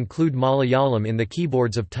done to include Malayalam in the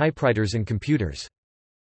keyboards of typewriters and computers.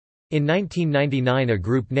 In 1999 a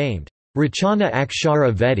group named Rachana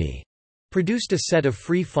Akshara Vedi produced a set of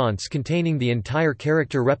free fonts containing the entire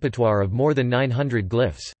character repertoire of more than 900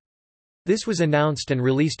 glyphs. This was announced and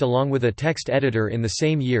released along with a text editor in the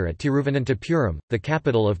same year at Tiruvananthapuram, the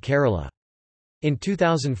capital of Kerala. In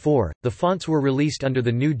 2004, the fonts were released under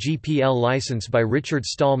the new GPL license by Richard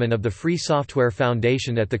Stallman of the Free Software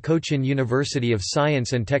Foundation at the Cochin University of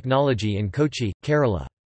Science and Technology in Kochi, Kerala.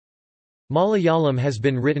 Malayalam has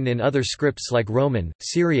been written in other scripts like Roman,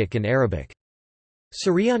 Syriac and Arabic.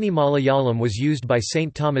 Suryani Malayalam was used by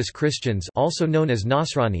St. Thomas Christians, also known as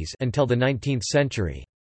Nasranis, until the 19th century.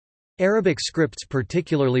 Arabic scripts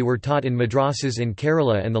particularly were taught in madrasas in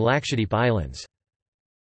Kerala and the Lakshadweep Islands.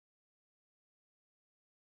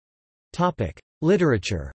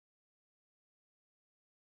 Literature.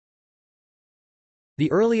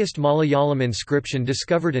 The earliest Malayalam inscription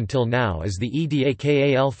discovered until now is the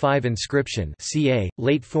Edakal5 inscription ca.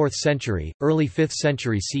 late 4th century, early 5th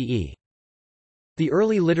century CE. The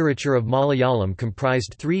early literature of Malayalam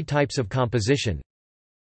comprised 3 types of composition: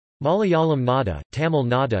 Malayalam nada, Tamil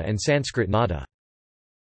nada and Sanskrit nada.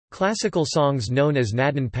 Classical songs known as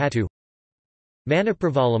Nadan Pattu,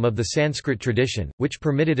 Manipravalam of the Sanskrit tradition, which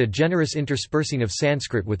permitted a generous interspersing of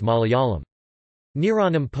Sanskrit with Malayalam.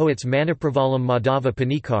 Niranam poets Manipravalam Madhava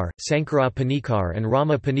Panikar, Sankara Panikar and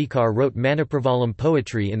Rama Panikar wrote Manipravalam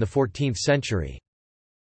poetry in the 14th century.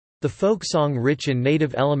 The folk song rich in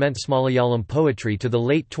native elements Malayalam poetry to the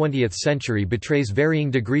late 20th century betrays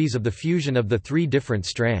varying degrees of the fusion of the three different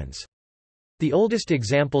strands. The oldest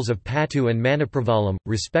examples of Pattu and Manipravalam,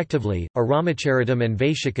 respectively, are Ramacharitam and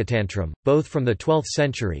Vaishakatantram, both from the 12th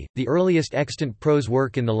century. The earliest extant prose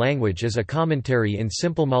work in the language is a commentary in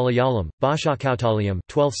simple Malayalam, Bhashakautaliyam,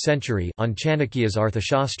 12th century, on Chanakya's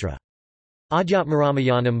Arthashastra.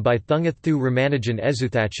 Adhyatmaramayanam by Thungathu Ramanujan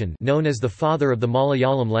Ezhuthachan, known as the father of the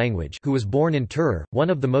Malayalam language, who was born in Turur,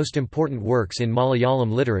 one of the most important works in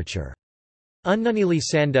Malayalam literature. Unnunili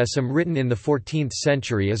Sandesam, written in the 14th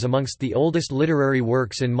century, is amongst the oldest literary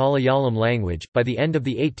works in Malayalam language. By the end of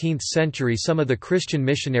the 18th century, some of the Christian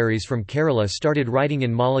missionaries from Kerala started writing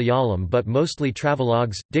in Malayalam, but mostly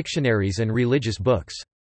travelogues, dictionaries, and religious books.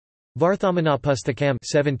 Varthamanapusthakam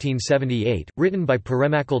 1778, written by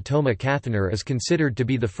Peremakal Toma Kathanar, is considered to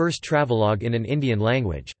be the first travelogue in an Indian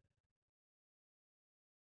language.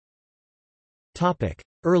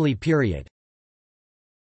 Early period.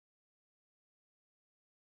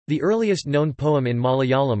 The earliest known poem in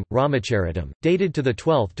Malayalam, Ramacharitam, dated to the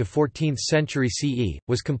 12th to 14th century CE,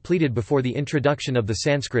 was completed before the introduction of the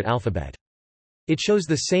Sanskrit alphabet. It shows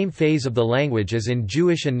the same phase of the language as in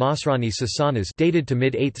Jewish and Nasrani Sasanas dated to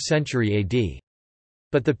mid-8th century AD.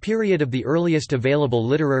 But the period of the earliest available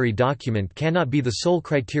literary document cannot be the sole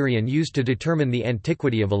criterion used to determine the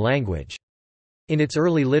antiquity of a language. In its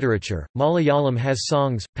early literature, Malayalam has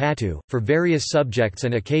songs, pattu, for various subjects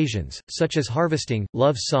and occasions, such as harvesting,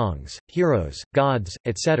 love songs, heroes, gods,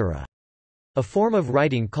 etc. A form of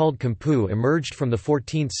writing called kampu emerged from the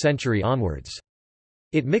 14th century onwards.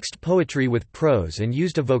 It mixed poetry with prose and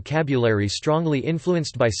used a vocabulary strongly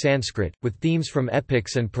influenced by Sanskrit, with themes from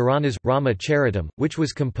epics and Puranas. Rama Charitam, which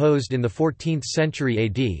was composed in the 14th century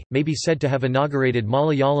AD, may be said to have inaugurated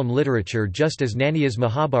Malayalam literature just as Naniya's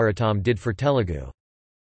Mahabharatam did for Telugu.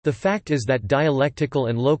 The fact is that dialectical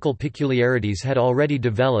and local peculiarities had already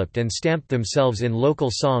developed and stamped themselves in local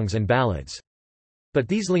songs and ballads. But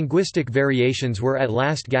these linguistic variations were at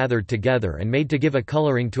last gathered together and made to give a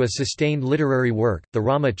coloring to a sustained literary work, the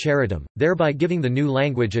Rama Charitam, thereby giving the new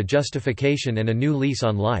language a justification and a new lease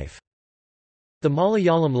on life. The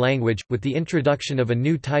Malayalam language, with the introduction of a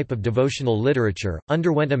new type of devotional literature,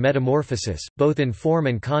 underwent a metamorphosis, both in form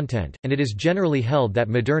and content, and it is generally held that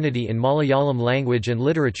modernity in Malayalam language and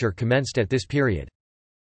literature commenced at this period.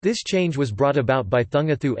 This change was brought about by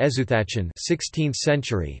Thungathu Ezhuthachan 16th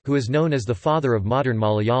century, who is known as the father of modern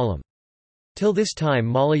Malayalam. Till this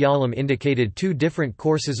time Malayalam indicated two different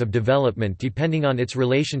courses of development depending on its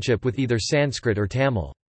relationship with either Sanskrit or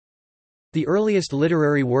Tamil. The earliest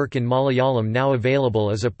literary work in Malayalam now available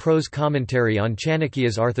is a prose commentary on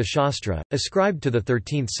Chanakya's Arthashastra, ascribed to the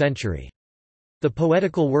 13th century. The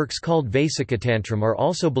poetical works called Vaishakatantram are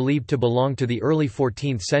also believed to belong to the early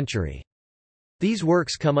 14th century. These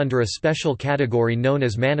works come under a special category known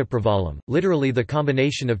as Manipravalam, literally the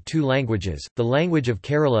combination of two languages, the language of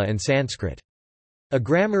Kerala and Sanskrit. A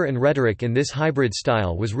grammar and rhetoric in this hybrid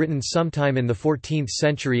style was written sometime in the 14th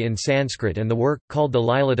century in Sanskrit, and the work, called the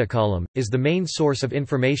Lilatakalam, is the main source of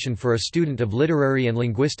information for a student of literary and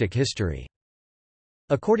linguistic history.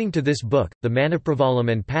 According to this book, the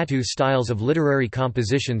Manipravalam and Pattu styles of literary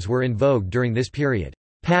compositions were in vogue during this period.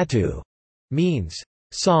 Pattu means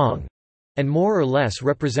song, and more or less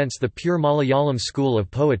represents the pure Malayalam school of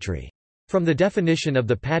poetry. From the definition of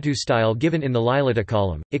the Pattu style given in the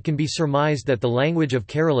Lilatakalam, it can be surmised that the language of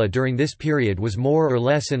Kerala during this period was more or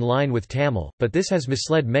less in line with Tamil, but this has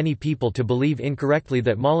misled many people to believe incorrectly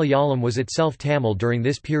that Malayalam was itself Tamil during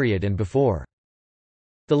this period and before.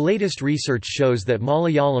 The latest research shows that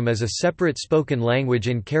Malayalam as a separate spoken language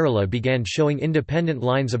in Kerala began showing independent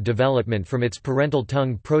lines of development from its parental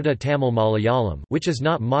tongue Proto-Tamil Malayalam, which is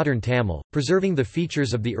not modern Tamil, preserving the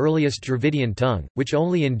features of the earliest Dravidian tongue, which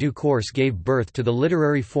only in due course gave birth to the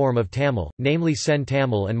literary form of Tamil, namely Sen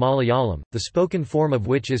Tamil and Malayalam, the spoken form of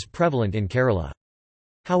which is prevalent in Kerala.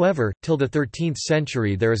 However, till the 13th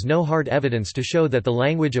century there is no hard evidence to show that the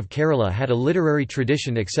language of Kerala had a literary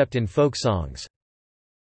tradition except in folk songs.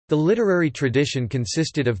 The literary tradition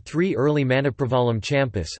consisted of three early Manipravalam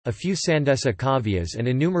champas, a few Sandesa kavyas and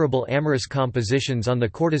innumerable amorous compositions on the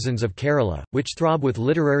courtesans of Kerala, which throb with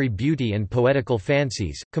literary beauty and poetical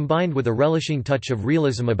fancies, combined with a relishing touch of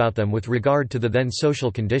realism about them with regard to the then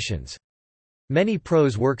social conditions. Many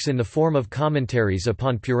prose works in the form of commentaries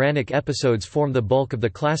upon Puranic episodes form the bulk of the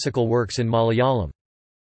classical works in Malayalam.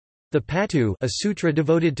 The Patu, a sutra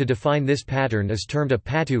devoted to define this pattern, is termed a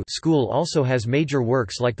Patu school. Also has major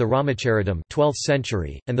works like the Ramacharitam 12th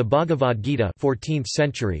century and the Bhagavad Gita 14th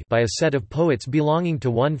century by a set of poets belonging to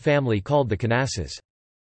one family called the Kanasas.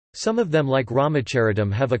 Some of them, like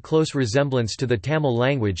Ramacharitam, have a close resemblance to the Tamil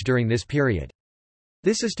language during this period.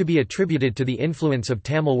 This is to be attributed to the influence of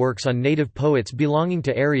Tamil works on native poets belonging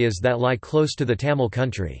to areas that lie close to the Tamil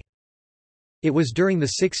country. It was during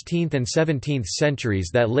the 16th and 17th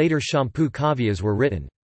centuries that later Champu Kavyas were written.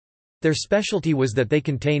 Their specialty was that they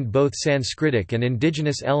contained both Sanskritic and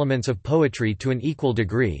indigenous elements of poetry to an equal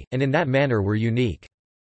degree, and in that manner were unique.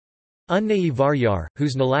 Unnayi Varyar,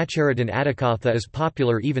 whose Nalacharitan Adhikatha is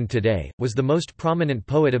popular even today, was the most prominent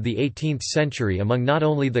poet of the 18th century among not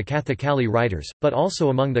only the Kathakali writers, but also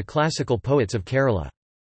among the classical poets of Kerala.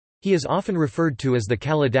 He is often referred to as the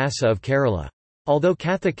Kalidasa of Kerala. Although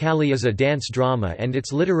Kathakali is a dance drama and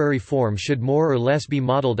its literary form should more or less be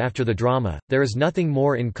modelled after the drama, there is nothing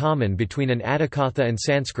more in common between an Adhikatha and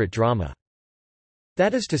Sanskrit drama.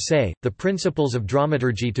 That is to say, the principles of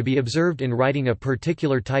dramaturgy to be observed in writing a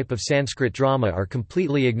particular type of Sanskrit drama are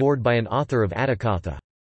completely ignored by an author of Adhikatha.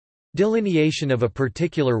 Delineation of a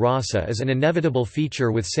particular rasa is an inevitable feature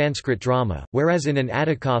with Sanskrit drama, whereas in an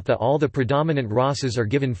Adhikatha all the predominant rasas are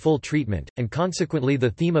given full treatment, and consequently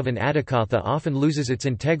the theme of an Adhikatha often loses its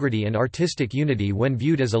integrity and artistic unity when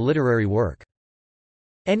viewed as a literary work.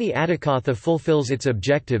 Any Adhikatha fulfills its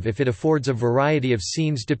objective if it affords a variety of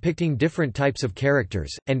scenes depicting different types of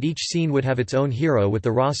characters, and each scene would have its own hero with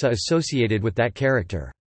the rasa associated with that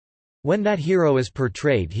character. When that hero is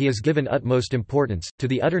portrayed, he is given utmost importance, to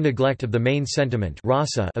the utter neglect of the main sentiment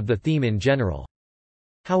rasa of the theme in general.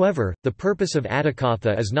 However, the purpose of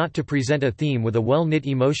Adhikatha is not to present a theme with a well-knit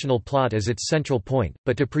emotional plot as its central point,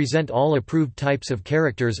 but to present all approved types of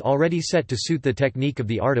characters already set to suit the technique of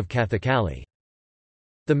the art of Kathakali.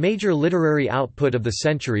 The major literary output of the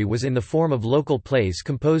century was in the form of local plays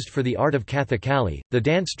composed for the art of Kathakali, the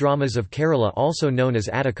dance dramas of Kerala also known as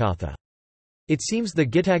Adhikatha. It seems the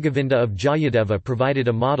Gitagovinda of Jayadeva provided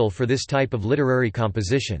a model for this type of literary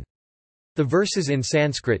composition. The verses in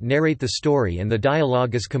Sanskrit narrate the story and the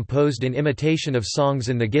dialogue is composed in imitation of songs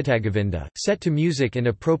in the Gitagovinda, set to music in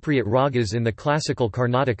appropriate ragas in the classical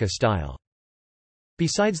Karnataka style.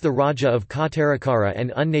 Besides the Raja of Kottarakara and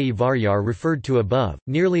Unnayi Varyar referred to above,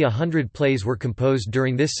 nearly 100 plays were composed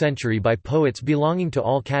during this century by poets belonging to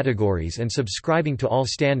all categories and subscribing to all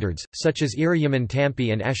standards, such as Irayaman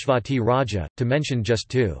Tampi and Ashvati Raja, to mention just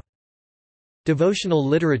two. Devotional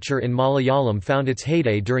literature in Malayalam found its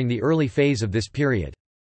heyday during the early phase of this period.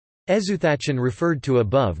 Ezhuthachan referred to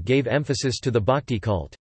above gave emphasis to the bhakti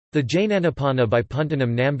cult. The Jainanapana by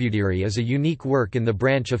Puntanam Nambudiri is a unique work in the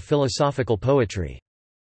branch of philosophical poetry.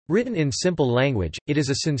 Written in simple language, it is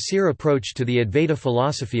a sincere approach to the Advaita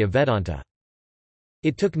philosophy of Vedanta.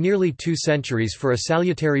 It took nearly 2 centuries for a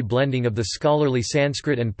salutary blending of the scholarly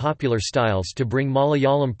Sanskrit and popular styles to bring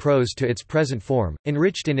Malayalam prose to its present form,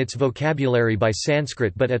 enriched in its vocabulary by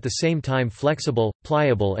Sanskrit but at the same time flexible,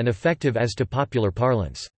 pliable and effective as to popular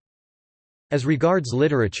parlance. As regards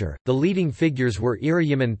literature, the leading figures were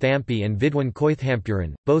Irayaman Thampi and Vidwan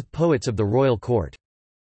Koithampuran, both poets of the royal court.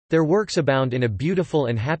 Their works abound in a beautiful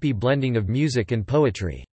and happy blending of music and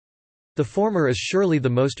poetry. The former is surely the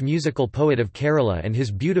most musical poet of Kerala, and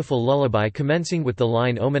his beautiful lullaby commencing with the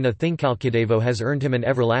line Omana Thinkalkadevo has earned him an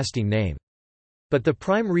everlasting name. But the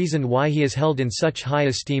prime reason why he is held in such high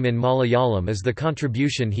esteem in Malayalam is the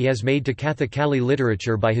contribution he has made to Kathakali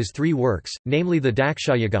literature by his 3 works, namely the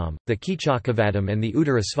Dakshayagam, the Kichakavadam and the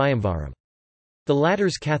Uttara Svayamvaram. The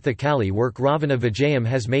latter's Kathakali work Ravana Vijayam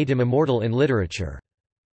has made him immortal in literature.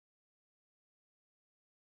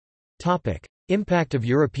 Impact of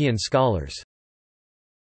European scholars.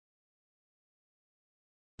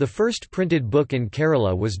 The first printed book in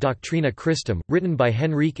Kerala was Doctrina Christum, written by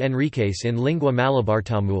Henrique Enriquez in Lingua Malabar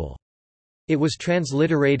Tamil. It was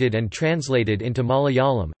transliterated and translated into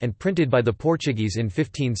Malayalam, and printed by the Portuguese in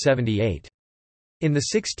 1578. In the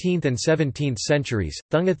 16th and 17th centuries,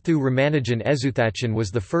 Thungathu Ramanujan Ezhuthachan was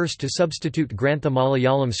the first to substitute Grantha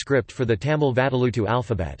Malayalam script for the Tamil Vadalutu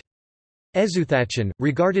alphabet. Ezhuthachan,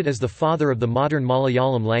 regarded as the father of the modern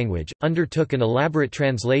Malayalam language, undertook an elaborate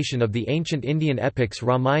translation of the ancient Indian epics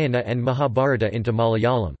Ramayana and Mahabharata into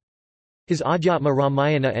Malayalam. His Adhyatma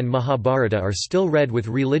Ramayana and Mahabharata are still read with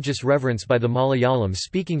religious reverence by the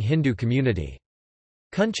Malayalam-speaking Hindu community.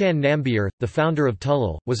 Kunchan Nambiar, the founder of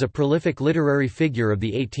Tullal, was a prolific literary figure of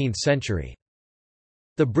the 18th century.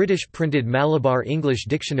 The British printed Malabar English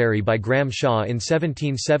Dictionary by Graham Shaw in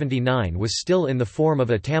 1779 was still in the form of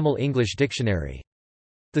a Tamil English dictionary.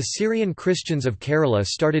 The Syrian Christians of Kerala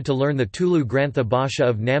started to learn the Tulu Grantha Bhasha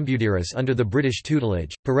of Nambudiris under the British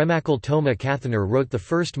tutelage. Peremakal Toma Kathanar wrote the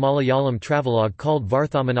first Malayalam travelogue called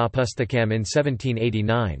Varthamanapusthakam in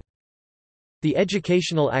 1789. The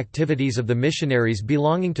educational activities of the missionaries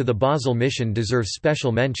belonging to the Basel mission deserve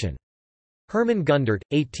special mention. Hermann Gundert,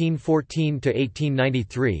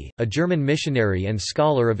 1814–1893, a German missionary and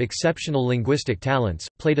scholar of exceptional linguistic talents,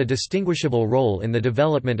 played a distinguishable role in the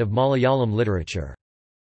development of Malayalam literature.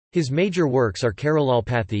 His major works are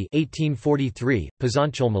Keralalpathi (1843),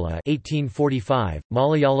 Pazancholmala (1845),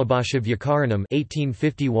 Malayalabhasha Vyakaranam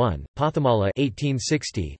 (1851), Pathamala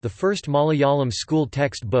 (1860), the first Malayalam school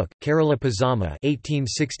textbook, Kerala Pazama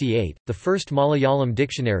 (1868), the first Malayalam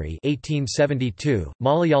dictionary (1872),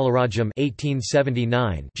 Malayalarajam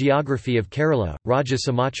 (1879), Geography of Kerala, Raja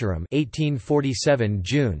Samacharam (1847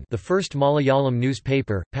 June), the first Malayalam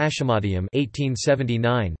newspaper, Pashamadiyam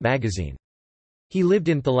 (1879) magazine. He lived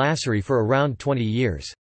in Thalassery for around 20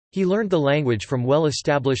 years. He learned the language from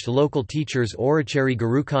well-established local teachers Orachari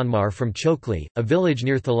Gurukanmar from Chokli, a village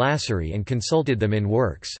near Thalassery, and consulted them in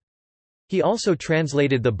works. He also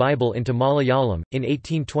translated the Bible into Malayalam. In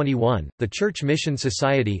 1821, the Church Mission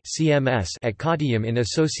Society (CMS) at Kottayam, in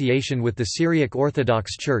association with the Syriac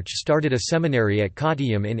Orthodox Church, started a seminary at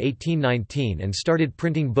Kottayam in 1819 and started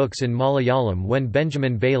printing books in Malayalam when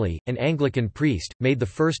Benjamin Bailey, an Anglican priest, made the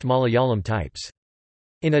first Malayalam types.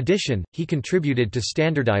 In addition, he contributed to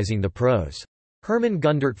standardizing the prose. Hermann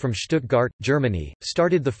Gundert from Stuttgart, Germany,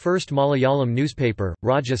 started the first Malayalam newspaper,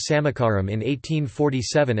 Raja Samakaram, in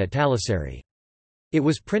 1847 at Thalassery. It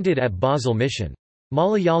was printed at Basel Mission.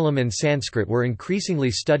 Malayalam and Sanskrit were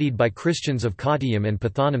increasingly studied by Christians of Kottayam and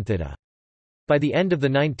Pathanamthitta. By the end of the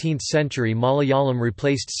 19th century, Malayalam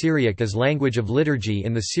replaced Syriac as language of liturgy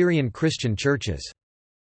in the Syrian Christian churches.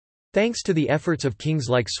 Thanks to the efforts of kings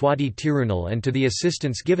like Swati Tirunal and to the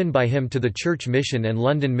assistance given by him to the Church Mission and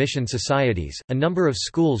London Mission Societies, a number of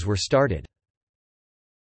schools were started.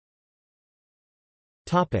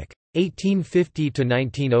 1850 to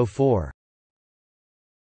 1904.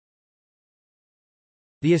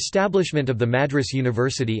 The establishment of the Madras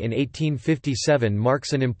University in 1857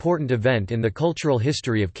 marks an important event in the cultural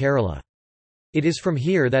history of Kerala. It is from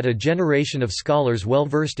here that a generation of scholars well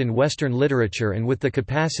versed in Western literature and with the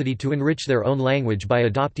capacity to enrich their own language by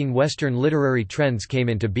adopting Western literary trends came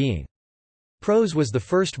into being. Prose was the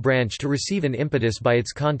first branch to receive an impetus by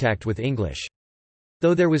its contact with English.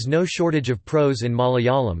 Though there was no shortage of prose in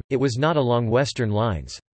Malayalam, it was not along Western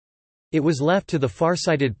lines. It was left to the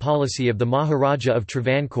far-sighted policy of the Maharaja of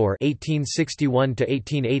Travancore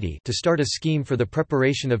 (1861–1880) to start a scheme for the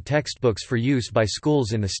preparation of textbooks for use by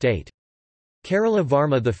schools in the state. Kerala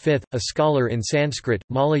Varma V, a scholar in Sanskrit,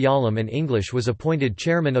 Malayalam and English, was appointed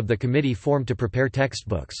chairman of the committee formed to prepare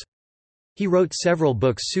textbooks. He wrote several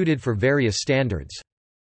books suited for various standards.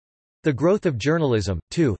 The growth of journalism,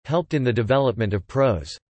 too, helped in the development of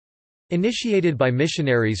prose. Initiated by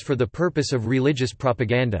missionaries for the purpose of religious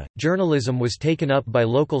propaganda, journalism was taken up by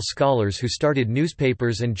local scholars who started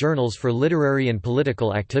newspapers and journals for literary and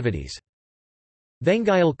political activities.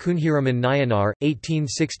 Vengayal Kunhiraman Nayanar,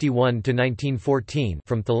 1861–1914,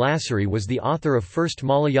 from Thalassery, was the author of first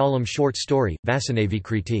Malayalam short story,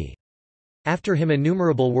 Vasanavikriti. After him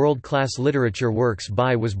innumerable world-class literature works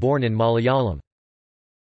by was born in Malayalam.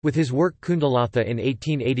 With his work Kundalatha in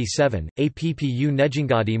 1887, Appu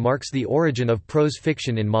Nejangadi marks the origin of prose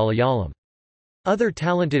fiction in Malayalam. Other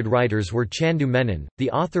talented writers were Chandu Menon,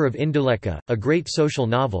 the author of Indulekha, a great social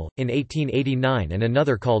novel, in 1889, and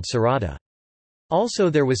another called Sarada. Also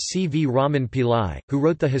there was C. V. Raman Pillai, who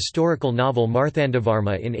wrote the historical novel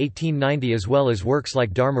Marthandavarma in 1890, as well as works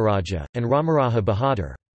like Dharmaraja, and Ramaraja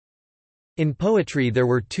Bahadur. In poetry there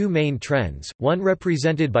were two main trends, one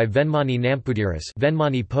represented by Venmani Nampudiris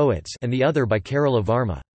Venmani poets and the other by Kerala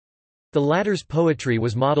Varma. The latter's poetry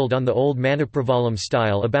was modelled on the old Manipravalam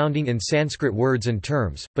style, abounding in Sanskrit words and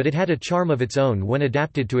terms, but it had a charm of its own when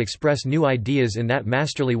adapted to express new ideas in that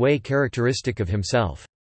masterly way characteristic of himself.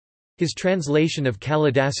 His translation of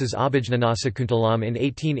Kalidasa's Abhijnanasakuntalam in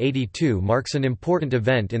 1882 marks an important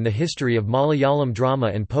event in the history of Malayalam drama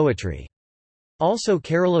and poetry. Also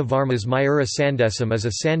Kerala Varma's Mayura Sandesam is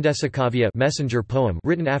a Sandesakavya messenger poem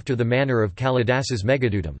written after the manner of Kalidasa's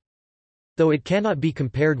Meghadutam. Though it cannot be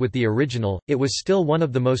compared with the original, it was still one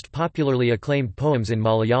of the most popularly acclaimed poems in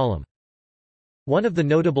Malayalam. One of the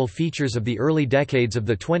notable features of the early decades of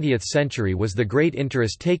the 20th century was the great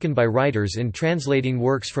interest taken by writers in translating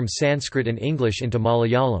works from Sanskrit and English into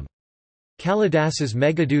Malayalam. Kalidasa's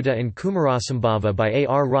Meghaduta and Kumarasambhava by A.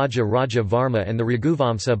 R. Raja Raja Varma and the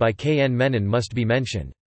Raghuvamsa by K. N. Menon must be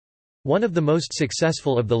mentioned. One of the most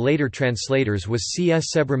successful of the later translators was C.S.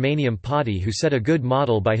 Subramaniam Patti, who set a good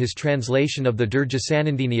model by his translation of the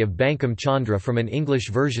Durjasanandini of Bankim Chandra from an English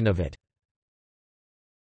version of it.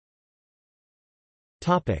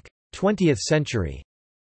 20th century.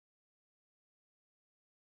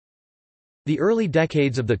 The early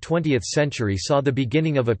decades of the 20th century saw the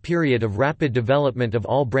beginning of a period of rapid development of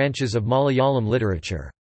all branches of Malayalam literature.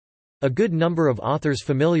 A good number of authors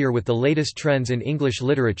familiar with the latest trends in English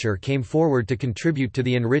literature came forward to contribute to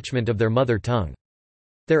the enrichment of their mother tongue.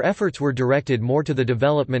 Their efforts were directed more to the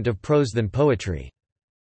development of prose than poetry.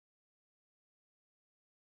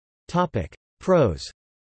 Prose.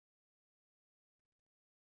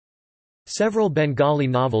 Several Bengali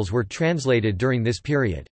novels were translated during this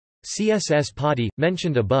period. C.S.S. Patti,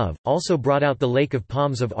 mentioned above, also brought out The Lake of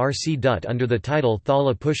Palms of R. C. Dutt under the title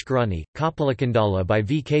Thala Pushkarani. Kapalakandala by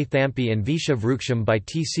V. K. Thampi and Visha Vruksham by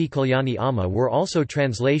T. C. Kalyani Amma were also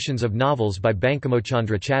translations of novels by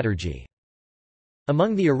Bankimchandra Chatterjee.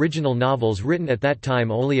 Among the original novels written at that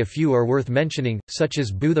time, only a few are worth mentioning, such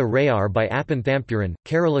as Bhutha Rayar by Appan Thampuran,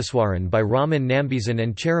 Keralaswaran by Raman Nambizan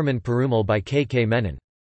and Cheraman Perumal by K. K. Menon.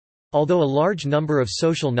 Although a large number of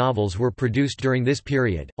social novels were produced during this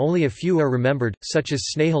period, only a few are remembered, such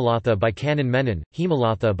as Snehalatha by Kannan Menon,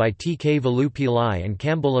 Hemalatha by T. K. Valu Pillai and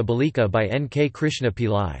Kambola Balika by N. K. Krishna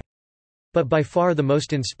Pillai. But by far the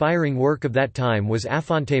most inspiring work of that time was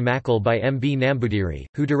Afante Makal by M. B. Nambudiri,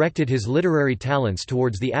 who directed his literary talents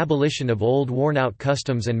towards the abolition of old worn-out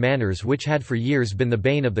customs and manners which had for years been the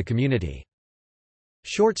bane of the community.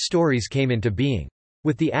 Short stories came into being.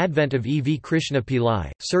 With the advent of E. V. Krishna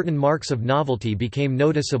Pillai, certain marks of novelty became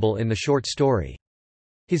noticeable in the short story.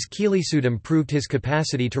 His Kilisudam proved his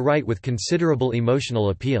capacity to write with considerable emotional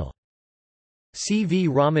appeal. C. V.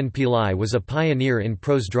 Raman Pillai was a pioneer in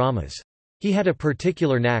prose dramas. He had a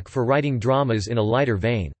particular knack for writing dramas in a lighter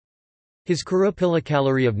vein. His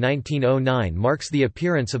Kurupilakkalari of 1909 marks the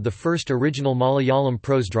appearance of the first original Malayalam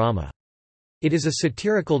prose drama. It is a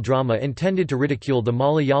satirical drama intended to ridicule the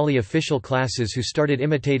Malayali official classes who started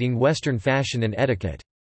imitating Western fashion and etiquette.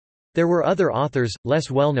 There were other authors,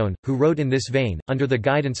 less well-known, who wrote in this vein. Under the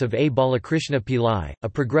guidance of A. Balakrishna Pillai, a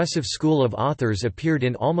progressive school of authors appeared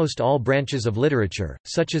in almost all branches of literature,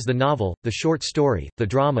 such as the novel, the short story, the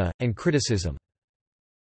drama, and criticism.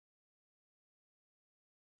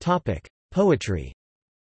 Poetry.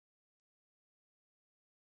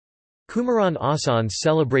 Kumaran Asan's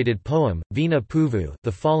celebrated poem, Veena Puvu,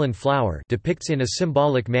 The Fallen Flower, depicts in a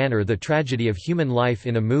symbolic manner the tragedy of human life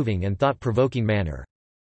in a moving and thought-provoking manner.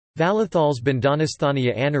 Valathal's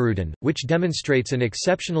Bandanasthaniya Anirudhan, which demonstrates an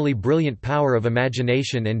exceptionally brilliant power of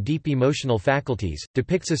imagination and deep emotional faculties,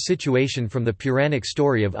 depicts a situation from the Puranic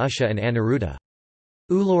story of Usha and Aniruddha.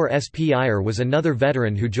 Ulloor Sp Iyer was another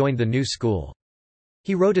veteran who joined the new school.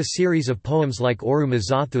 He wrote a series of poems like Oru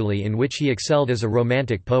Mazathuli in which he excelled as a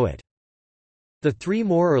romantic poet. The three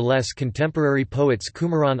more or less contemporary poets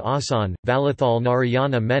Kumaran Asan, Valathal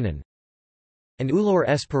Narayana Menon, and Ulloor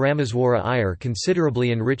S. Parameswara Iyer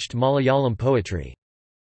considerably enriched Malayalam poetry.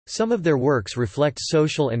 Some of their works reflect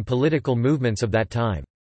social and political movements of that time.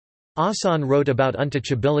 Asan wrote about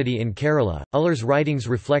untouchability in Kerala. Ulloor's writings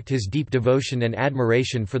reflect his deep devotion and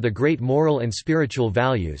admiration for the great moral and spiritual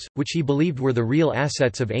values, which he believed were the real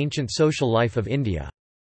assets of ancient social life of India.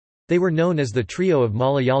 They were known as the trio of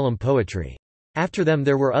Malayalam poetry. After them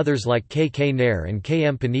there were others like K. K. Nair and K.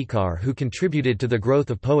 M. Panikar who contributed to the growth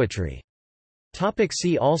of poetry.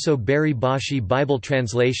 See also Bari Bashi Bible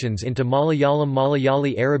translations into Malayalam,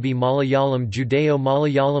 Malayali Arabi, Malayalam Judeo,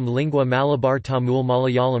 Malayalam Lingua Malabar, Tamil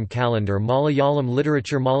Malayalam Calendar, Malayalam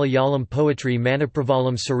Literature, Malayalam Poetry,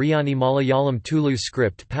 Manipravalam, Suryani, Malayalam Tulu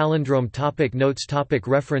Script, Palindrome. Notes.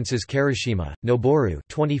 References. Karashima, Noboru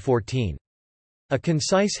 2014. A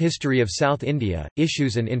Concise History of South India,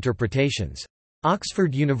 Issues and Interpretations.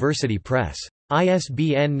 Oxford University Press.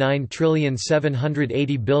 ISBN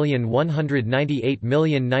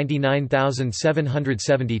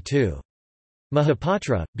 9780198099772.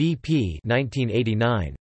 Mahapatra, B.P.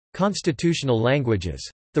 1989. Constitutional Languages.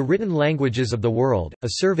 The Written Languages of the World, A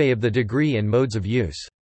Survey of the Degree and Modes of Use.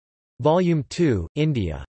 Volume 2,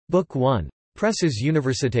 India. Book 1. Presses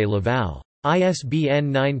Université Laval.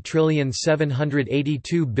 ISBN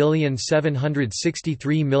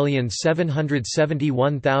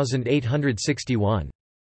 9782763771861.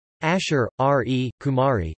 Asher, R. E.,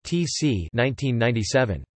 Kumari, T. C.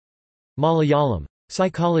 1997. Malayalam.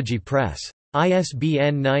 Psychology Press.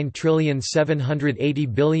 ISBN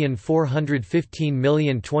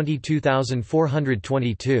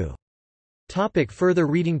 9780415022422. Further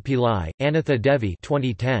reading. Pillai, Anitha Devi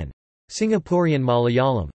 2010. Singaporean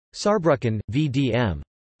Malayalam. Sarbrucken, V. D. M.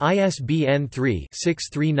 ISBN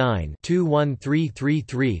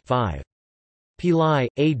 3-639-21333-5. Pillai,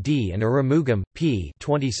 A. D. and Arumugam, P.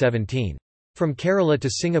 2017. From Kerala to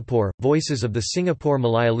Singapore, Voices of the Singapore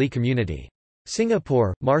Malayali Community.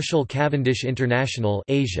 Singapore, Marshall Cavendish International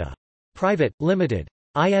Asia. Private, Limited.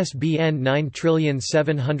 ISBN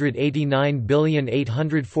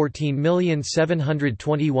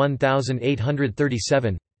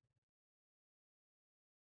 9789814721837.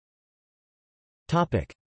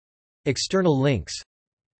 External links.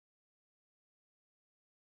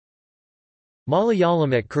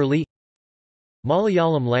 Malayalam at Curlie,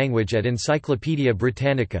 Malayalam language at Encyclopaedia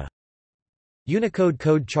Britannica, Unicode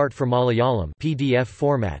code chart for Malayalam PDF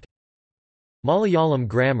format, Malayalam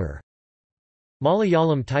grammar,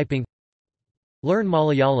 Malayalam typing. Learn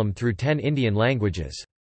Malayalam through 10 Indian languages.